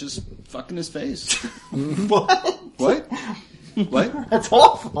 Then I'm just fucking his face. What? What? What? That's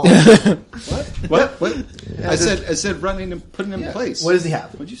awful. What? I said running and putting him in place. What does he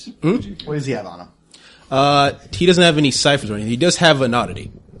have? What'd you say? What does he have on him? He doesn't have any ciphers or anything. He does have an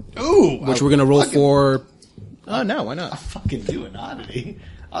oddity, Ooh, which we're going to roll for... no, why not? fucking do an oddity.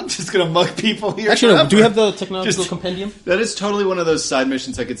 I'm just gonna mug people here. Actually, no. forever. Do we have the technological Just- compendium? That is totally one of those side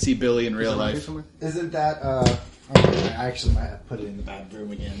missions I could see Billy in real life. Isn't that? I actually might have put it in the bad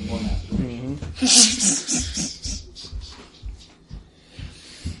room again. One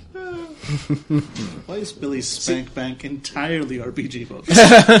Why is Billy's Spank Bank entirely RPG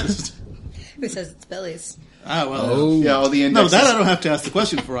books? Who says it's Billy's? Well. Yeah, all the No, indexes. that I don't have to ask the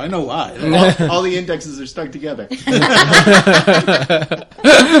question for. I know why. all the indexes are stuck together.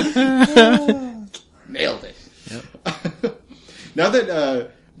 Nailed it. Now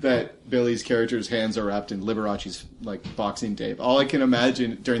that Billy's character's hands are wrapped in Liberace's like boxing tape, all I can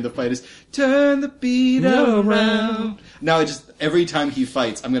imagine during the fight is turn the beat around. Now, every time he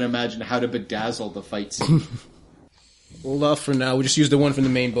fights, I'm going to imagine how to bedazzle the fight scene. Hold off for now. We'll just use the one from the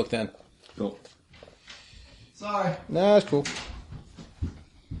main book then. Cool. Sorry. Nah, that's cool.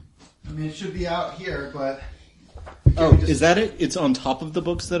 I mean, it should be out here, but Oh, is that it? It's on top of the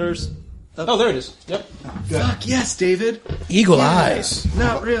books that are. Oh, there it is. Yep. Fuck yes, David. Eagle eyes.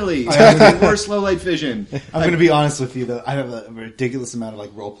 Not really. Worse low light vision. I'm going to be honest with you, though. I have a ridiculous amount of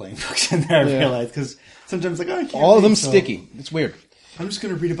like role playing books in there. I realize because sometimes like I can't All of read, them so sticky. It's weird. I'm just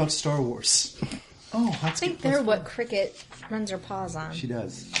going to read about Star Wars. Oh, I think they're what Cricket runs her paws on. she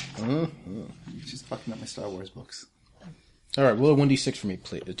does. She's fucking up my Star Wars books. All right, roll a 1d6 for me,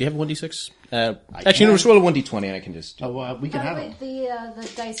 please. Do you have a 1d6? Actually, no, just roll a 1d20 and I can just... Oh, we can have them.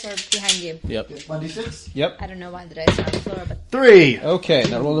 The dice are behind you. Yep. 1d6? Yep. I don't know why the dice are on the floor, but 3. Okay,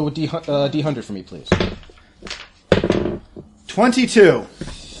 now roll a D100 for me, please. 22.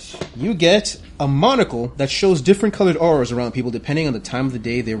 You get a monocle that shows different colored auras around people depending on the time of the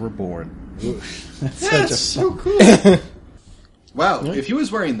day they were born. That's so cool. Wow, if he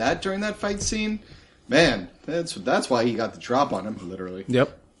was wearing that during that fight scene, man, that's why he got the drop on him, literally.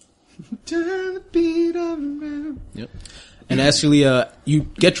 Yep. Turn the beat around. Yep. And as you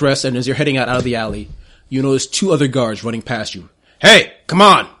get dressed, and as you're heading out of the alley, you notice 2 other guards running past you. Hey, come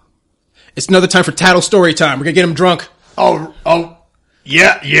on! It's another time for tattle story time. We're gonna get him drunk. Oh,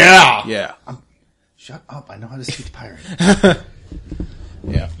 yeah. Yeah. Shut up! I know how to speak pirate.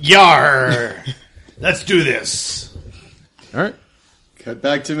 Yeah. Yar! Let's do this. All right. Cut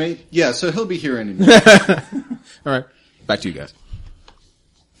back to me. Yeah, so he'll be here any minute. All right. Back to you guys.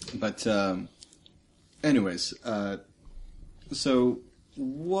 But, anyways, so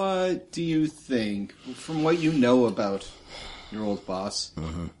what do you think, from what you know about your old boss,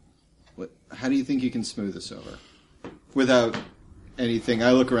 how do you think you can smooth this over? Without anything,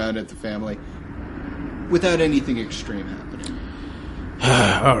 I look around at the family, without anything extreme happening.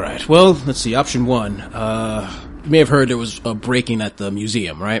 All right. Well, let's see. Option 1. You may have heard there was a break-in at the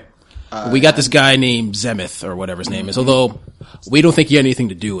museum, right? We got this guy named Zemeth, or whatever his name is, although we don't think he had anything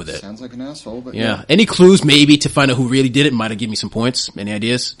to do with it. Sounds like an asshole, but Yeah. Any clues maybe to find out who really did it might have given me some points. Any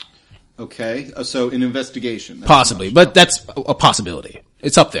ideas? Okay, so an investigation. That's Possibly, much. but that's a possibility.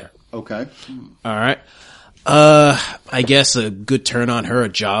 It's up there. Okay. All right. I guess a good turn on her, a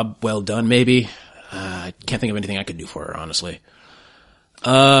job well done, maybe. I can't think of anything I could do for her, honestly.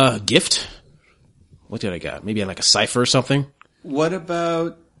 Gift? What did I got? Maybe like a cipher or something? What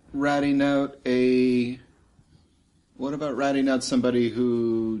about ratting out somebody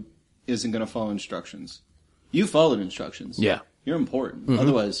who isn't going to follow instructions? You followed instructions. Yeah. You're important.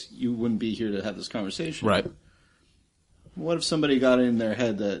 Otherwise, you wouldn't be here to have this conversation. Right. What if somebody got in their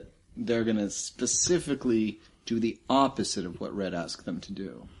head that they're going to specifically do the opposite of what Red asked them to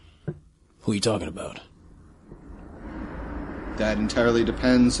do? Who are you talking about? That entirely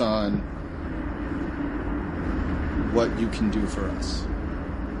depends on what you can do for us.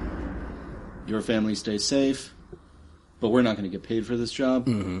 Your family stays safe, but we're not going to get paid for this job.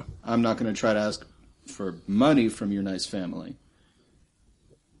 Mm-hmm. I'm not going to try to ask for money from your nice family.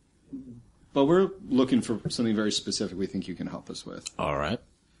 But we're looking for something very specific we think you can help us with. All right.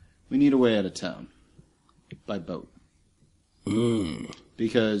 We need a way out of town. By boat.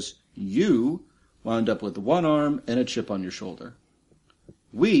 Because you wound up with one arm and a chip on your shoulder.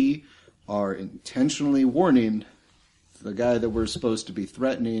 We are intentionally warning the guy that we're supposed to be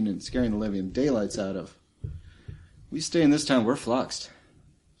threatening and scaring the living daylights out of. We stay in this town, we're fluxed.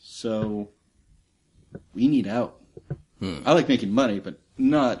 So, we need out. I like making money, but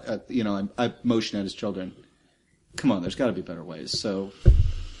not, I motion at his children. Come on, there's got to be better ways. So,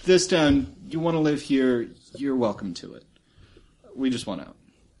 this town, you want to live here, you're welcome to it. We just want out.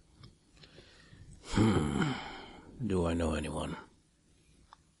 Do I know anyone?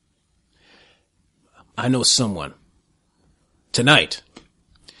 I know someone. Tonight.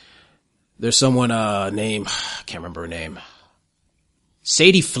 There's someone, named, I can't remember her name.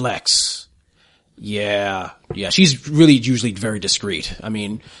 Sadie Flex. Yeah, she's really usually very discreet. I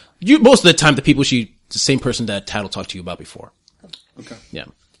mean, most of the time the same person that Tad will talk to you about before. Okay. Yeah.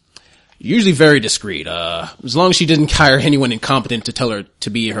 Usually very discreet. As long as she didn't hire anyone incompetent to tell her to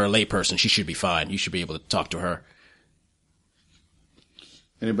be her layperson, she should be fine. You should be able to talk to her.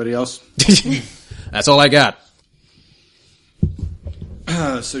 Anybody else? That's all I got.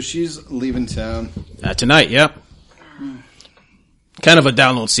 So she's leaving town. Tonight, yep. Kind of a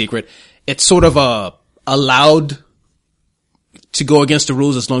download secret. It's sort of allowed to go against the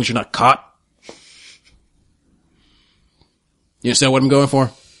rules as long as you're not caught. You understand what I'm going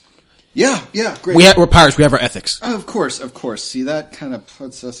for? Yeah, great. We're pirates. We have our ethics. Of course. See, that kind of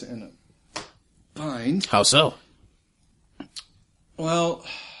puts us in a bind. How so? Well,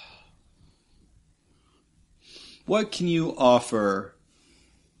 what can you offer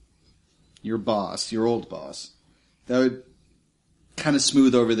your boss, your old boss, that would kind of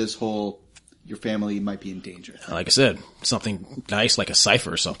smooth over this whole, your family might be in danger thing? Like I said, something nice like a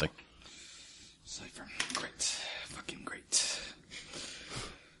cipher or something. Cipher. Great. Fucking great.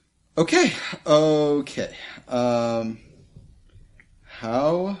 Okay.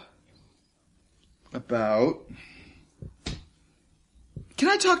 How about... Can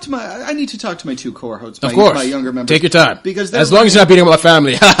I talk to I need to talk to my two cohorts, of course. My younger members. Take your time. Because as long as you're not beating up my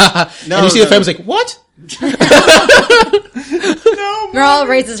family. And you see the family's like, what? Merle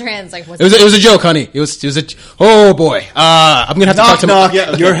raises her hands like, what's it was a joke, honey. It was a, oh boy. I'm gonna have to talk to knock,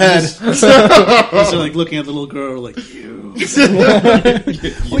 Yeah, okay. your head. So like looking at the little girl, like you.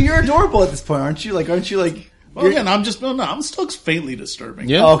 Well, you're adorable at this point, aren't you? Aren't you like? Well, again, I'm still faintly disturbing.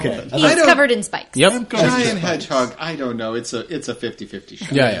 Yeah. Oh, okay. He's covered in spikes. Yep. Giant hedgehog. I don't know. It's a 50-50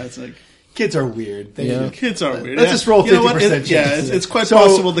 shot. Yeah. It's like Kids are weird. kids are weird. Let's just roll 50%. It's quite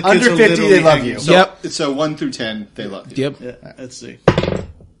possible the kids under are 50, literally they love hanging. you. So, So 1 through 10, they love you. Yep. Yeah, let's see.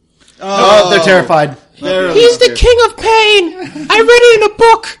 Oh, they're terrified. He's the king of pain. I read it in a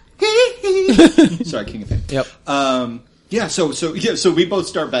book. Sorry, King of Pain. Yep. So we both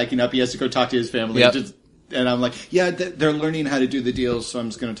start backing up. He has to go talk to his family. Yep. And I'm like, they're learning how to do the deals, so I'm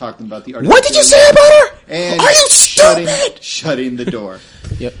just going to talk to them about the art. What did you say about her? And Are you stupid? Shutting the door.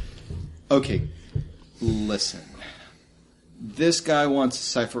 Yep. Okay, listen. This guy wants a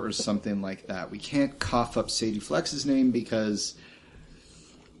cipher or something like that. We can't cough up Sadie Flex's name because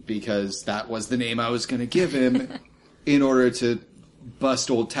that was the name I was going to give him in order to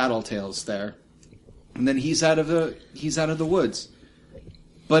bust old Tattletales there. And then he's out of the woods.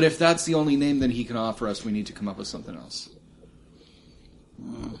 But if that's the only name that he can offer us, we need to come up with something else.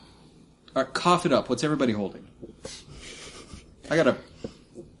 All right, cough it up. What's everybody holding? I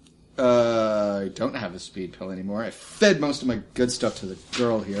don't have a speed pill anymore. I fed most of my good stuff to the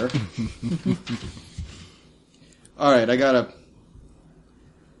girl here. All right, I got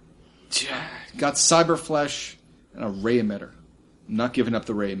Cyberflesh and a ray emitter. I'm not giving up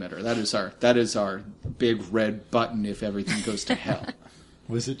the ray emitter. That is our big red button if everything goes to hell.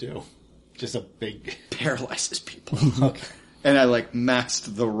 What does it do? Just a big... Paralyzes people. Okay. And I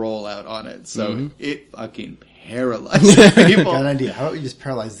maxed the rollout on it, so it fucking paralyzes people. Got an idea. How about we just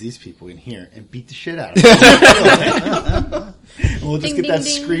paralyze these people in here and beat the shit out of them? And we'll just Ding, get that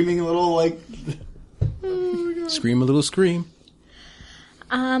ding, ding. screaming little Scream a little scream.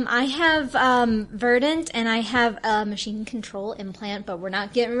 I have Verdant and I have a machine control implant, but we're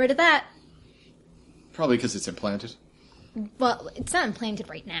not getting rid of that. Probably because it's implanted. Well, it's not implanted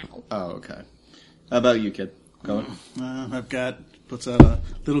right now. Oh, okay. How about you, kid? Going? Puts out a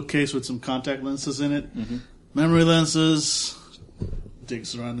little case with some contact lenses in it. Memory lenses,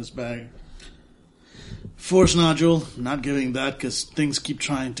 digs around his bag. Force nodule, not giving that because things keep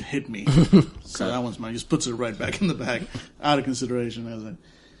trying to hit me. So that one's mine. He just puts it right back in the bag, out of consideration. As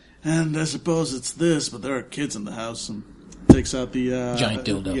and I suppose it's this, but there are kids in the house, and takes out the giant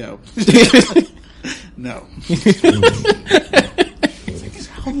dildo. Yeah. No.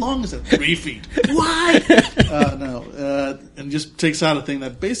 How long is that? 3 feet. Why? No. And just takes out a thing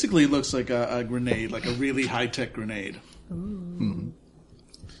that basically looks like a grenade, like a really high-tech grenade. Mm-hmm.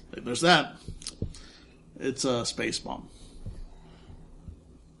 There's that. It's a space bomb.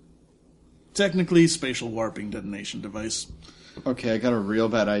 Technically, spatial warping detonation device. Okay, I got a real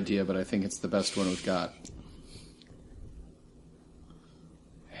bad idea, but I think it's the best one we've got.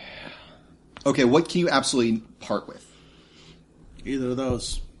 Okay, what can you absolutely part with? Either of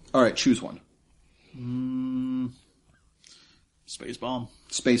those. All right, choose one. Space bomb.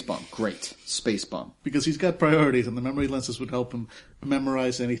 Space bomb. Great. Space bomb. Because he's got priorities, and the memory lenses would help him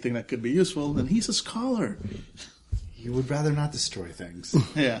memorize anything that could be useful, and he's a scholar. You would rather not destroy things.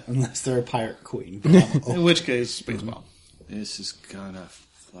 Yeah. Unless they're a pirate queen. In which case, space bomb. This is gonna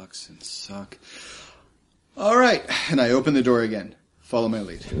flux and suck. All right, and I open the door again. Follow my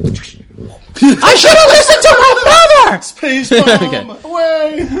lead. I should have listened to my mother! Space bomb!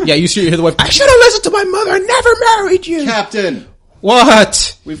 Away! Yeah, you hear the wife, I should have listened to my mother and never married you! Captain!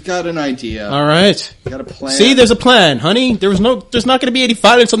 What? We've got an idea. All right. Got a plan. See, there's a plan, honey. There's not going to be any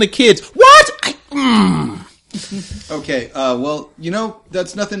violence on the kids. What? Okay, well,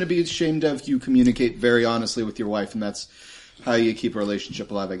 that's nothing to be ashamed of. You communicate very honestly with your wife, and that's how you keep a relationship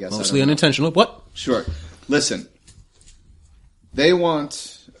alive, I guess. Mostly unintentional. What? Sure. Listen. They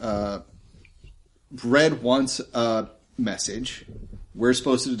want, Red wants a message. We're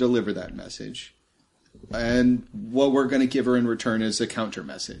supposed to deliver that message. And what we're going to give her in return is a counter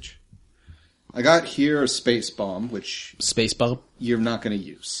message. I got here a space bomb, which... Space bomb? You're not going to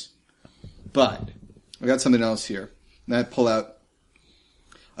use. But I got something else here. And I pull out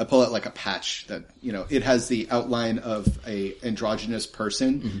like a patch that, it has the outline of a androgynous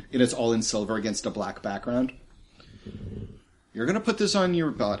person, and it's all in silver against a black background. You're going to put this on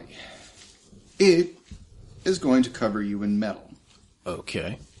your body. It is going to cover you in metal.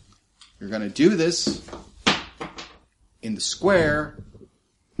 Okay. You're going to do this in the square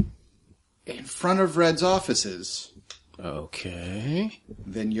in front of Red's offices. Okay.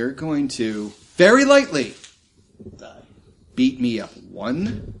 Then you're going to, very lightly, beat me up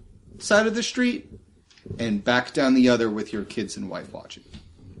one side of the street and back down the other with your kids and wife watching.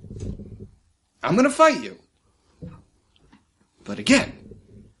 I'm going to fight you. But again,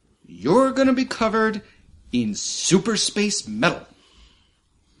 you're going to be covered in super space metal.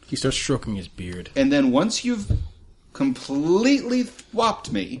 He starts stroking his beard. And then once you've completely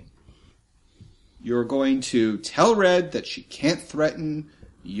thwopped me, you're going to tell Red that she can't threaten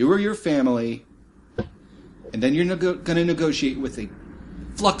you or your family, and then you're going to negotiate with a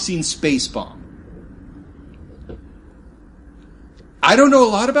fluxing space bomb. I don't know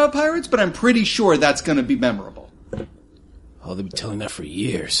a lot about pirates, but I'm pretty sure that's going to be memorable. Oh, they've been telling that for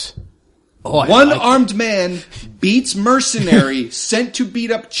years. Oh, One armed man beats mercenary sent to beat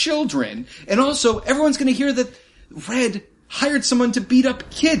up children, and also everyone's going to hear that Red hired someone to beat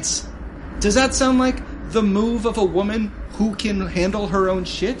up kids. Does that sound like the move of a woman who can handle her own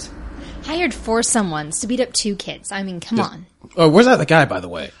shit? Hired 4 someones to beat up 2 kids. I mean, come on. Oh, where's that guy, by the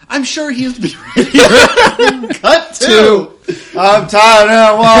way? I'm sure he'll be ready. Cut to. I'm tired and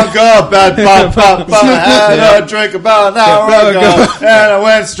I woke up at I had a drink about an hour ago and I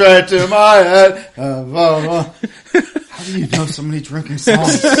went straight to my head. How do you know so many drinking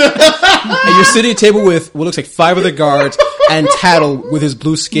songs? And you're sitting at a table with what looks like 5 other guards and Tattle with his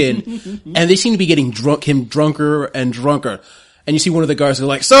blue skin. And they seem to be getting him drunker and drunker. And you see one of the guards is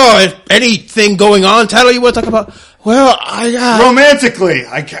like, so, anything going on, Tattle, you want to talk about? Well, romantically,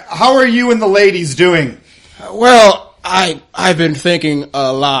 how are you and the ladies doing? Well, I've been thinking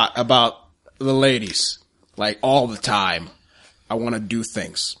a lot about the ladies. Like, all the time. I want to do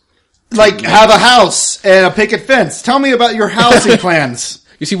things. Like, have a house and a picket fence. Tell me about your housing plans.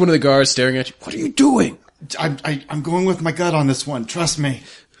 You see one of the guards staring at you. What are you doing? I'm going with my gut on this one. Trust me.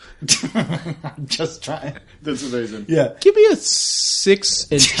 I'm just trying. That's amazing. Yeah. Give me a 6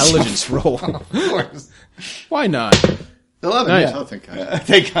 intelligence roll. Of course. Why not? 11, Nice. yeah. Oh, thank God.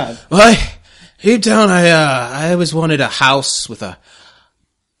 Thank God. Well, deep down, I always wanted a house with a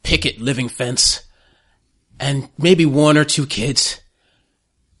picket living fence and maybe 1 or 2 kids.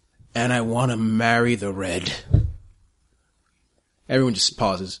 And I want to marry the Red. Everyone just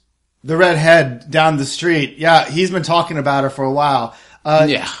pauses. The redhead down the street. Yeah, he's been talking about her for a while.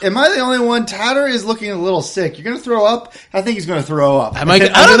 Yeah. Am I the only one? Tatter is looking a little sick. You're going to throw up? I think he's going to throw up. Am I- And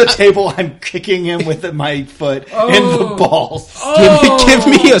I under don't- the table, I'm kicking him with my foot in the balls. Give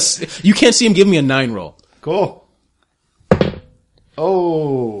me you can't see him give me a 9 roll. Cool.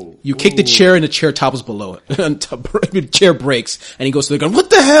 Oh. You kick the chair and the chair topples below it. The chair breaks and he goes to the gun. What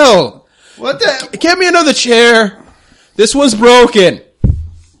the hell? What the? Get me another chair. This one's broken.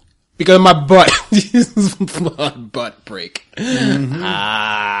 Because of my butt. My butt break. Anyway,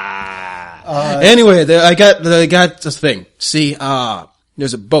 I got this thing. See,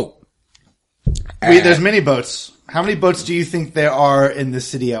 there's a boat. Wait, there's many boats. How many boats do you think there are in this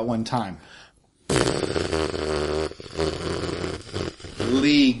city at one time?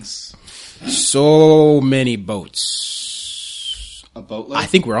 Leagues. So many boats. A boatload? I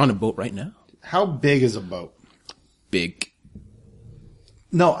think we're on a boat right now. How big is a boat? Big.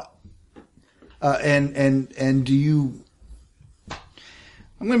 No. And do you...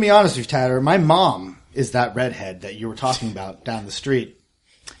 I'm going to be honest with you, Tatter. My mom is that redhead that you were talking about down the street.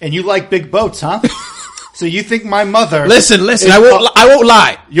 And you like big boats, huh? So you think my mother... Listen, I won't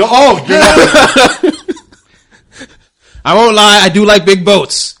lie. You're not... I won't lie, I do like big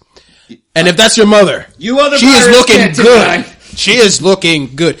boats. And if that's your mother, You are the she is virus looking kid good. tonight. She is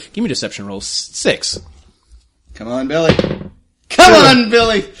looking good. Give me deception roll. 6. Come on, Billy. Come on,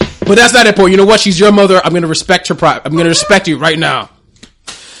 Billy. But that's not important. You know what? She's your mother. I'm going to respect her pride. I'm going to respect you right now.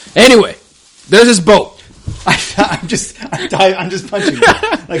 Anyway, there's this boat. I'm just punching him.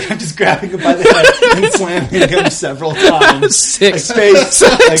 Like, I'm just grabbing him by the head and slamming him several times. 6. Like, face,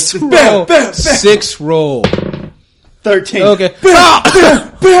 Six like, roll. bam, bam, bam. 6 roll. 13. Okay. Bam,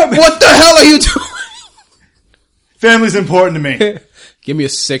 bam, bam. What the hell are you doing? Family's important to me. Give me a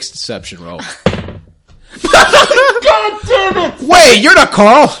 6 deception roll. God damn it! Wait, you're not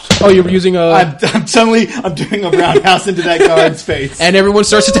Carl. Oh, you're using a... I'm doing a roundhouse into that guard's face. and everyone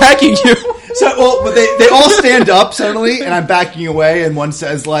starts attacking you. But they all stand up suddenly, and I'm backing away, and one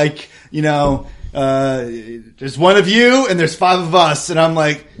says, like, you know, there's one of you, and there's 5 of us, and I'm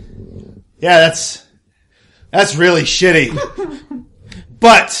like, yeah, that's really shitty.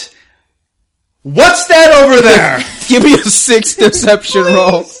 But, what's that over there? Give me a 6 deception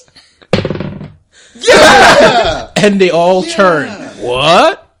roll. Yeah! And they all turn.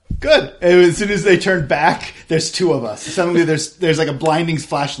 What? Good. And as soon as they turn back, there's 2 of us. Suddenly there's like a blinding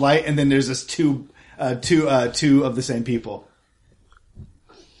flashlight, and then there's this two of the same people.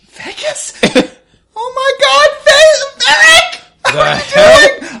 Vegas? Oh my God, Eric! The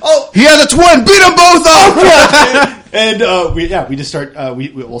hell? Oh, He has a twin. Beat them both up. and we just start.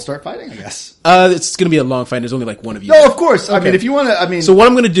 We'll start fighting, I guess. It's going to be a long fight. There's only like one of you. No, of course. I Okay. mean, if you want to, So what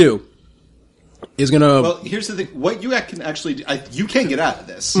I'm going to do is going to... Well, here's the thing. What you can actually do, you can get out of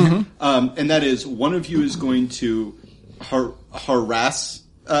this. And that is, one of you is going to harass...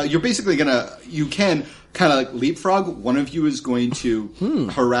 you're basically going to... You can kind of like leapfrog. One of you is going to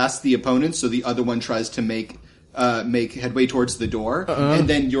harass the opponent, so the other one tries to make headway towards the door. And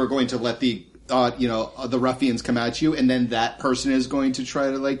then you're going to let the ruffians come at you, and then that person is going to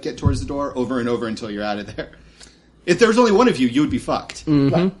try to like get towards the door over and over until you're out of there. If there was only one of you, you would be fucked.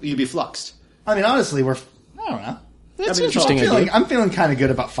 You'd be fluxed. I mean, honestly, I don't know. That's I mean, interesting idea. I'm feeling kind of good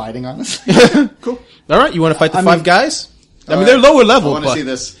about fighting, honestly. Cool. All right, you want to fight the I 5 mean- guys? I mean, All they're right. lower I level, want to but... see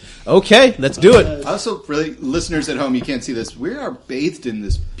this. Okay, let's do it. Also, really, listeners at home, you can't see this. We are bathed in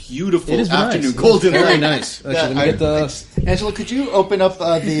this beautiful It is very afternoon nice. golden Very light. nice. Actually, Yeah, let me get the... Angela, could you open up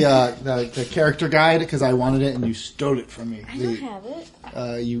the character guide, because I wanted it and you stole it from me. I don't have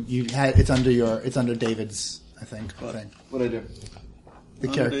it. You had it's under David's, I think. Thing. What'd I do? The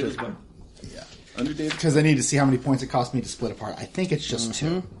Under character. David's what? Under David? Because I need to see how many points it cost me to split apart. I think it's just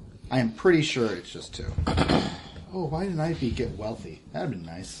 2. I am pretty sure it's just 2. Oh, why didn't I get wealthy? That'd been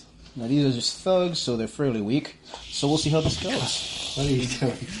nice. Now, these are just thugs, so they're fairly weak. So we'll see how this goes. What are you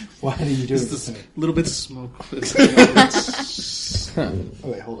doing? Why are you doing this to me? Little bits of smoke. Oh,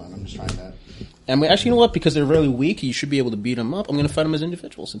 wait, hold on. I'm just trying that. And actually, you know what? Because they're really weak, you should be able to beat them up. I'm going to fight them as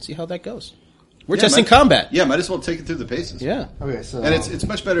individuals and see how that goes. We're testing combat. Yeah, might as well take it through the paces. Yeah. Okay, so And it's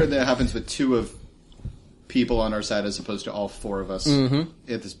much better that it happens with 2 of people on our side as opposed to all 4 of us.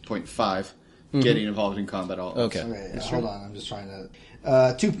 At this point, 5 getting involved in combat all at once. Okay. Okay, hold on. I'm just trying to.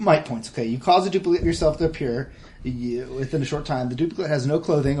 2 might points. Okay, you cause a duplicate of yourself to appear within a short time. The duplicate has no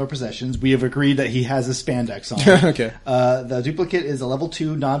clothing or possessions. We have agreed that he has a spandex on. Okay. The duplicate is a level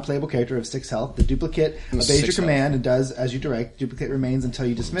 2 non-playable character of 6 health. The duplicate obeys your 6 command and does as you direct. Duplicate remains until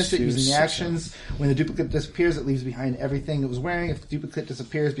you dismiss it 2, using the 6 actions. When the duplicate disappears, it leaves behind everything it was wearing. If the duplicate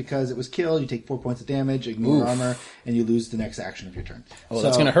disappears because it was killed, you take 4 points of damage, ignore armor, and you lose the next action of your turn. Oh,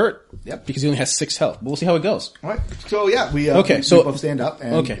 that's going to hurt. Yep. Because he only has 6 health. But we'll see how it goes. All right. So yeah, we Okay, we so both stand stand up.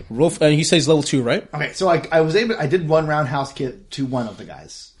 And, Okay. Roll. And he says level 2, right? Okay, so I did one roundhouse kick to one of the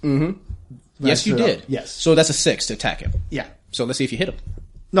guys. Yes, you did. Yes. So that's a 6 to attack him. Yeah. So let's see if you hit him.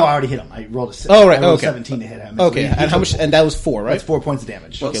 No, I already hit him. I rolled a 6. Oh, right. I rolled Okay. 17 to hit him. Okay. So he And how took- much? And that was 4, right? That's 4 points of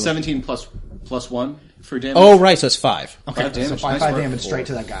damage. Well, 17 plus 1 for damage. Oh, right. So it's 5. Okay, 5 damage. so five Nice work. damage straight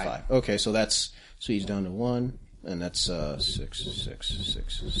to that guy. Okay. So he's down to 1, and that's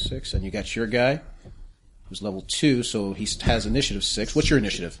 6, and you got your guy who's level 2, so he has initiative 6. What's your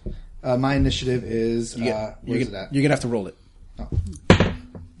initiative? My initiative is You're where's it gonna, at? you're gonna have to roll it.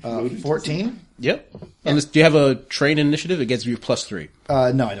 14. Yep. Unless, do you have a train initiative? It gets you +3.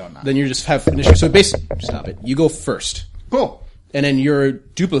 No, I don't know. Then you just have initiative. So basically, stop it. You go first. Cool. And then your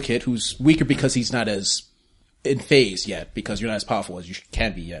duplicate, who's weaker because he's not as in phase yet, because you're not as powerful as you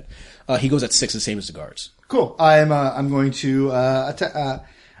can be yet, he goes at 6, the same as the guards. Cool. I'm going to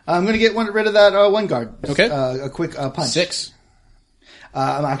I'm going to get rid of that one guard. Okay. A quick punch. 6.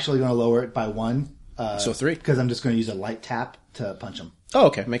 I'm actually going to lower it by 1. So 3. Because I'm just going to use a light tap to punch him. Oh,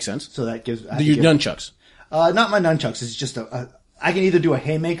 okay. Makes sense. So that gives Your nunchucks. not my nunchucks. It's just I can either do a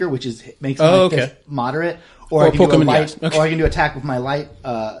haymaker, which makes my Oh, okay. fist moderate, or Or I can poke do a him in the light, eyes. Okay. or I can do attack with my light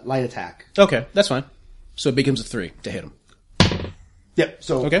attack. Okay, that's fine. So it becomes a 3 to hit him. Yep.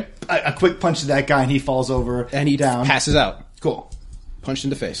 So Okay. a quick punch to that guy, and he falls over And he down. passes out. Cool. Punched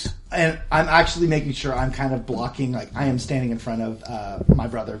in the face. And I'm actually making sure I'm kind of blocking, like I am standing in front of my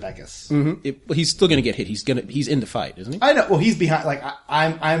brother Vekas. Well, he's still gonna get hit. He's in the fight, isn't he? I know. Well, he's behind. Like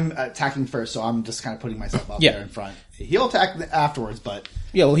I'm attacking first, so I'm just kind of putting myself up Yeah. there in front. He'll attack afterwards, but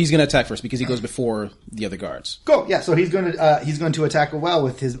Yeah, well, he's gonna attack first because he goes before the other guards. go. Yeah. So he's going to attack well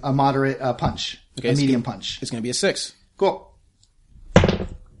with his a moderate punch, Okay, a it's medium gonna- punch. It's gonna be a 6. Cool.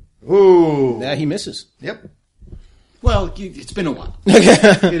 Ooh. Yeah, he misses. Yep. Well, it's been a while.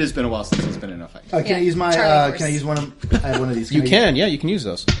 It has been a while since it's been in a fight. Can I use my? Charlie horse. Can I use one of? I have one of these. You I- can, yeah, you can use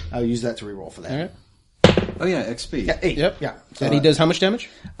those. I'll use that to reroll for that. All right. Oh yeah, XP. Yeah, 8. Yep. Yeah. So, And he does how much damage?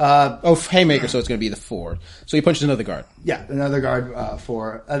 Haymaker, so it's going to be the 4. So he punches another guard. Yeah, another guard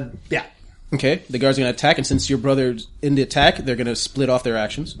for. Yeah. Okay, the guard's going to attack, and since your brother's in the attack, they're going to split off their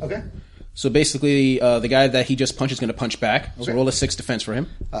actions. Okay. So basically, the guy that he just punched is going to punch back. So Okay. roll a 6 defense for him.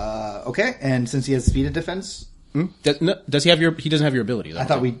 Okay. And since he has speed of defense, Does he have your? He doesn't have your ability. Though, I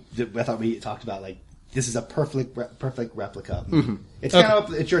thought we talked about like this is a perfect replica. Mm-hmm. It's kind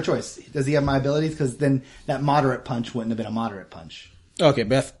of it's your choice. Does he have my abilities? Because then that moderate punch wouldn't have been a moderate punch. Okay,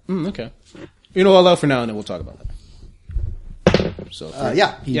 Beth. Okay. You know, I'll allow for now, and then we'll talk about that. So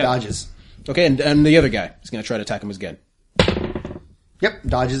He dodges. Okay, and the other guy is going to try to attack him again. Yep,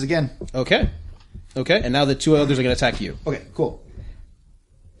 dodges again. Okay, and now the 2 others are going to attack you. Okay, cool.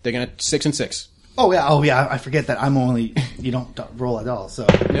 They're going to 6 and 6. Oh yeah. I forget that I'm only you don't roll at all. So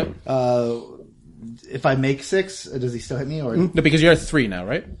Yep. if I make 6, does he still hit me or? No, because you're at 3 now,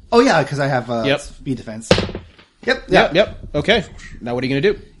 right? Oh yeah, because I have Yep. speed defense. Yep. Yeah. Yep. Okay. Now what are you going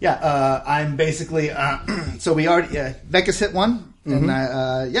to do? Yeah, I'm basically. So we already. Vekas hit one, and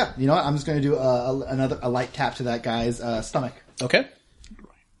you know what? I'm just going to do a light tap to that guy's stomach. Okay.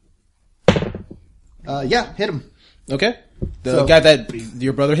 Hit him. Okay. The So- guy that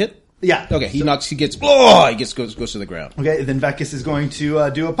your brother hit. Yeah. Okay. He goes to the ground. Okay. Then Vekas is going to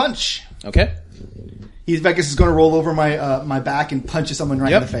do a punch. Okay. Vekas is going to roll over my back and punch someone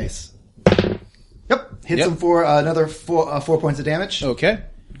right Yep. in the face. Yep. Hits Yep. him for another 4 points of damage. Okay.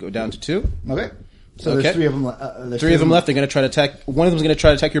 Go down to 2. Okay. So Okay. there's 3 of them. There's 3 of them left. They're going to try to attack. One of them is going to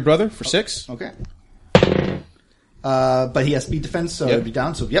try to attack your brother for 6. Okay. But he has speed defense, so Yep. it'd be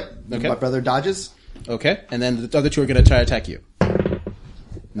down. So yep. Okay. My brother dodges. Okay. And then the other 2 are going to try to attack you.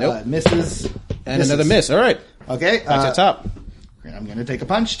 Nope. Misses. And misses. another miss. All right. Okay. Back to the top. I'm going to take a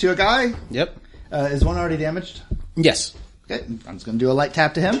punch to a guy. Yep. Is one already damaged? Yes. Okay. I'm just going to do a light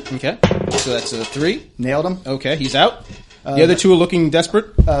tap to him. Okay. So that's a 3. Nailed him. Okay. He's out. The other 2 are looking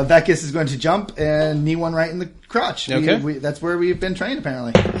desperate. Vekas is going to jump and knee one right in the crotch. Okay. That's where we've been trained,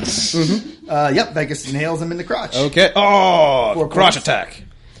 apparently. Yep. Vekas nails him in the crotch. Okay. Oh, 4 crotch points. attack.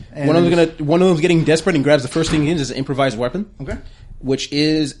 And One of them's getting desperate and grabs the first thing he is an improvised weapon. Okay. Which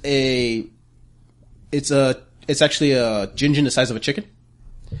is it's actually a Jinjin the size of a chicken.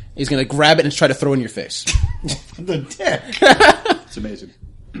 He's gonna grab it and try to throw it in your face. The dick. It's amazing.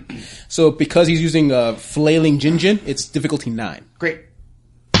 So because he's using flailing Jinjin, it's difficulty 9. Great.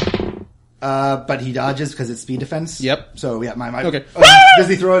 But he dodges because it's speed defense. Yep. So yeah, my Okay. Does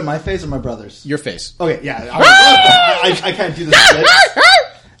he throw it in my face or my brother's? Your face. Okay, yeah. I can't do this split.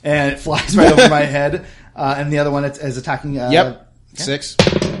 And it flies right over my head. And the other one is attacking. Yep. 6.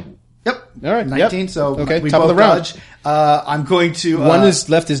 Yep. All right. 19. Yep. So Okay, we top of both the round. dodge. I'm going to. One is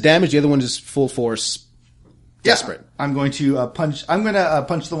left is damaged. The other one is full force. desperate. I'm going to punch. I'm going to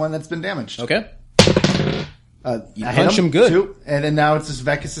punch the one that's been damaged. Okay. You I punch hit him good. too, and then now it's this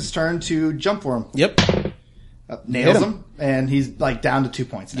Vekis' turn to jump for him. Yep. Nails Hit him. him, and he's like down to 2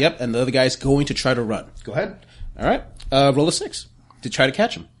 points now. Yep. And the other guy's going to try to run. Go ahead. All right. Roll a 6 to try to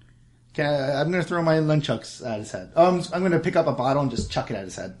catch him. I'm going to throw my nunchucks at his head. I'm going to pick up a bottle and just chuck it at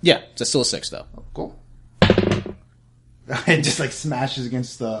his head. Yeah. It's still a 6 though. Cool. It just like smashes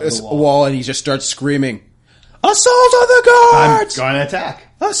against the It's a wall. wall, and he just starts screaming, "Assault on the guards!" I'm going to attack.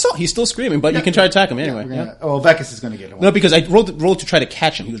 Assault. He's still screaming, but you can try to attack him anyway. Yeah. Vekis is going to get him. No, because I rolled to try to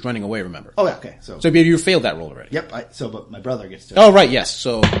catch him. He was running away, remember? Oh, yeah, okay. So you failed that roll already. yep. But my brother gets to. Oh, right, yes.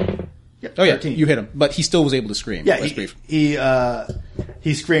 So, Yep, oh yeah, 13. you hit him, but he still was able to scream. Yeah, Let's brief. he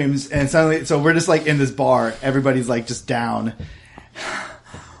screams, and suddenly, so we're just like in this bar. Everybody's like just down.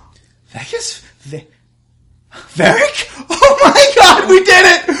 Vekis, Varric? Oh my God, we did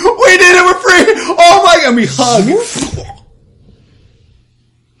it! We did it! We're free! Oh my God, and we hug.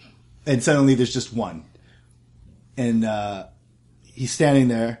 And suddenly, there's just one, and he's standing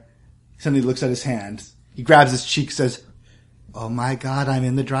there. Suddenly, looks at his hand. He grabs his cheek, says, "Oh my God, I'm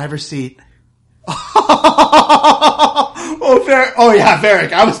in the driver's seat." Oh yeah,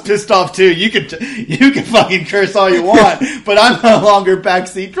 Varric, I was pissed off too. You can fucking curse all you want, but I'm no longer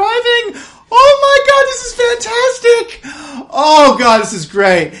backseat driving. Oh my God, this is fantastic. Oh God, this is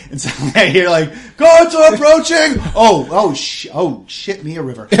great. And so I hear like, guards are approaching. Oh shit, me a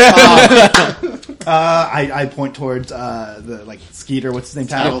river. I point towards the like Skeeter. What's his name?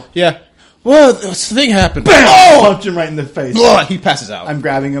 Tattle. Yeah. Well, what's the thing happened? Bam! Oh! Punch him right in the face. He passes out. I'm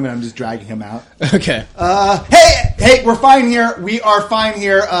grabbing him and I'm just dragging him out. Okay. Hey, we're fine here. We are fine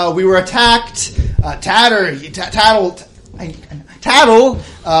here. We were attacked. Tattle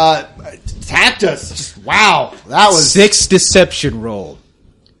attacked us. Just wow, that was 6 deception roll.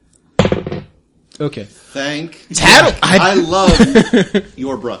 Okay. Thank Tattle. I love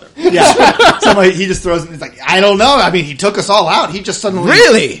your brother. yeah. Somebody he just throws. He's like, I don't know. I mean, he took us all out. He just suddenly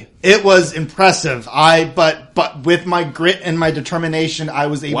Really? It was impressive. But with my grit and my determination, I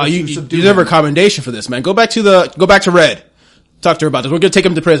was able Wow, to you subdue deserve a him. commendation for this, man. Go back to Red. Talk to her about this. We're gonna take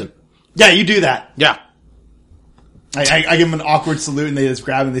him to prison. Yeah, you do that. Yeah. I give them an awkward salute and they just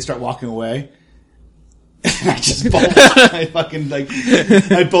grab and they start walking away. And I just bolt. I fucking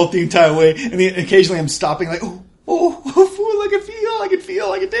I bolt the entire way. And then occasionally I'm stopping like, fool, I can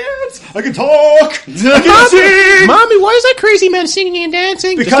feel, I can dance, I can talk, I can sing. Mommy, why is that crazy man singing and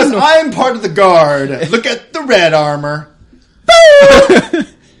dancing? Because I'm part of the guard. Look at the red armor.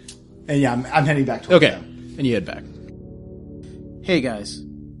 And yeah, I'm heading back towards Okay. them. And you head back. Hey guys.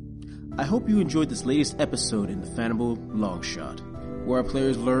 I hope you enjoyed this latest episode in the Fanable Longshot, where our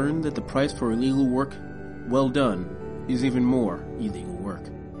players learn that the price for illegal work, well done, is even more illegal work.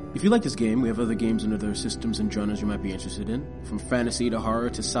 If you like this game, we have other games and other systems and genres you might be interested in, from fantasy to horror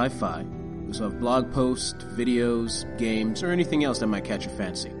to sci-fi. We also have blog posts, videos, games, or anything else that might catch your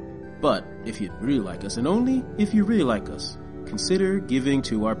fancy. But if you really like us, and only if you really like us, consider giving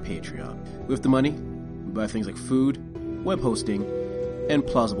to our Patreon. With the money, we buy things like food, web hosting, and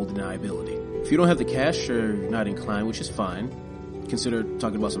plausible deniability. If you don't have the cash or you're not inclined, which is fine, consider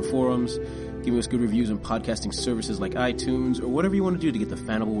talking about some forums, giving us good reviews on podcasting services like iTunes, or whatever you want to do to get the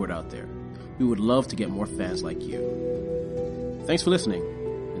Fanable word out there. We would love to get more fans like you. Thanks for listening,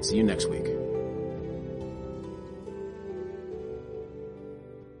 and see you next week.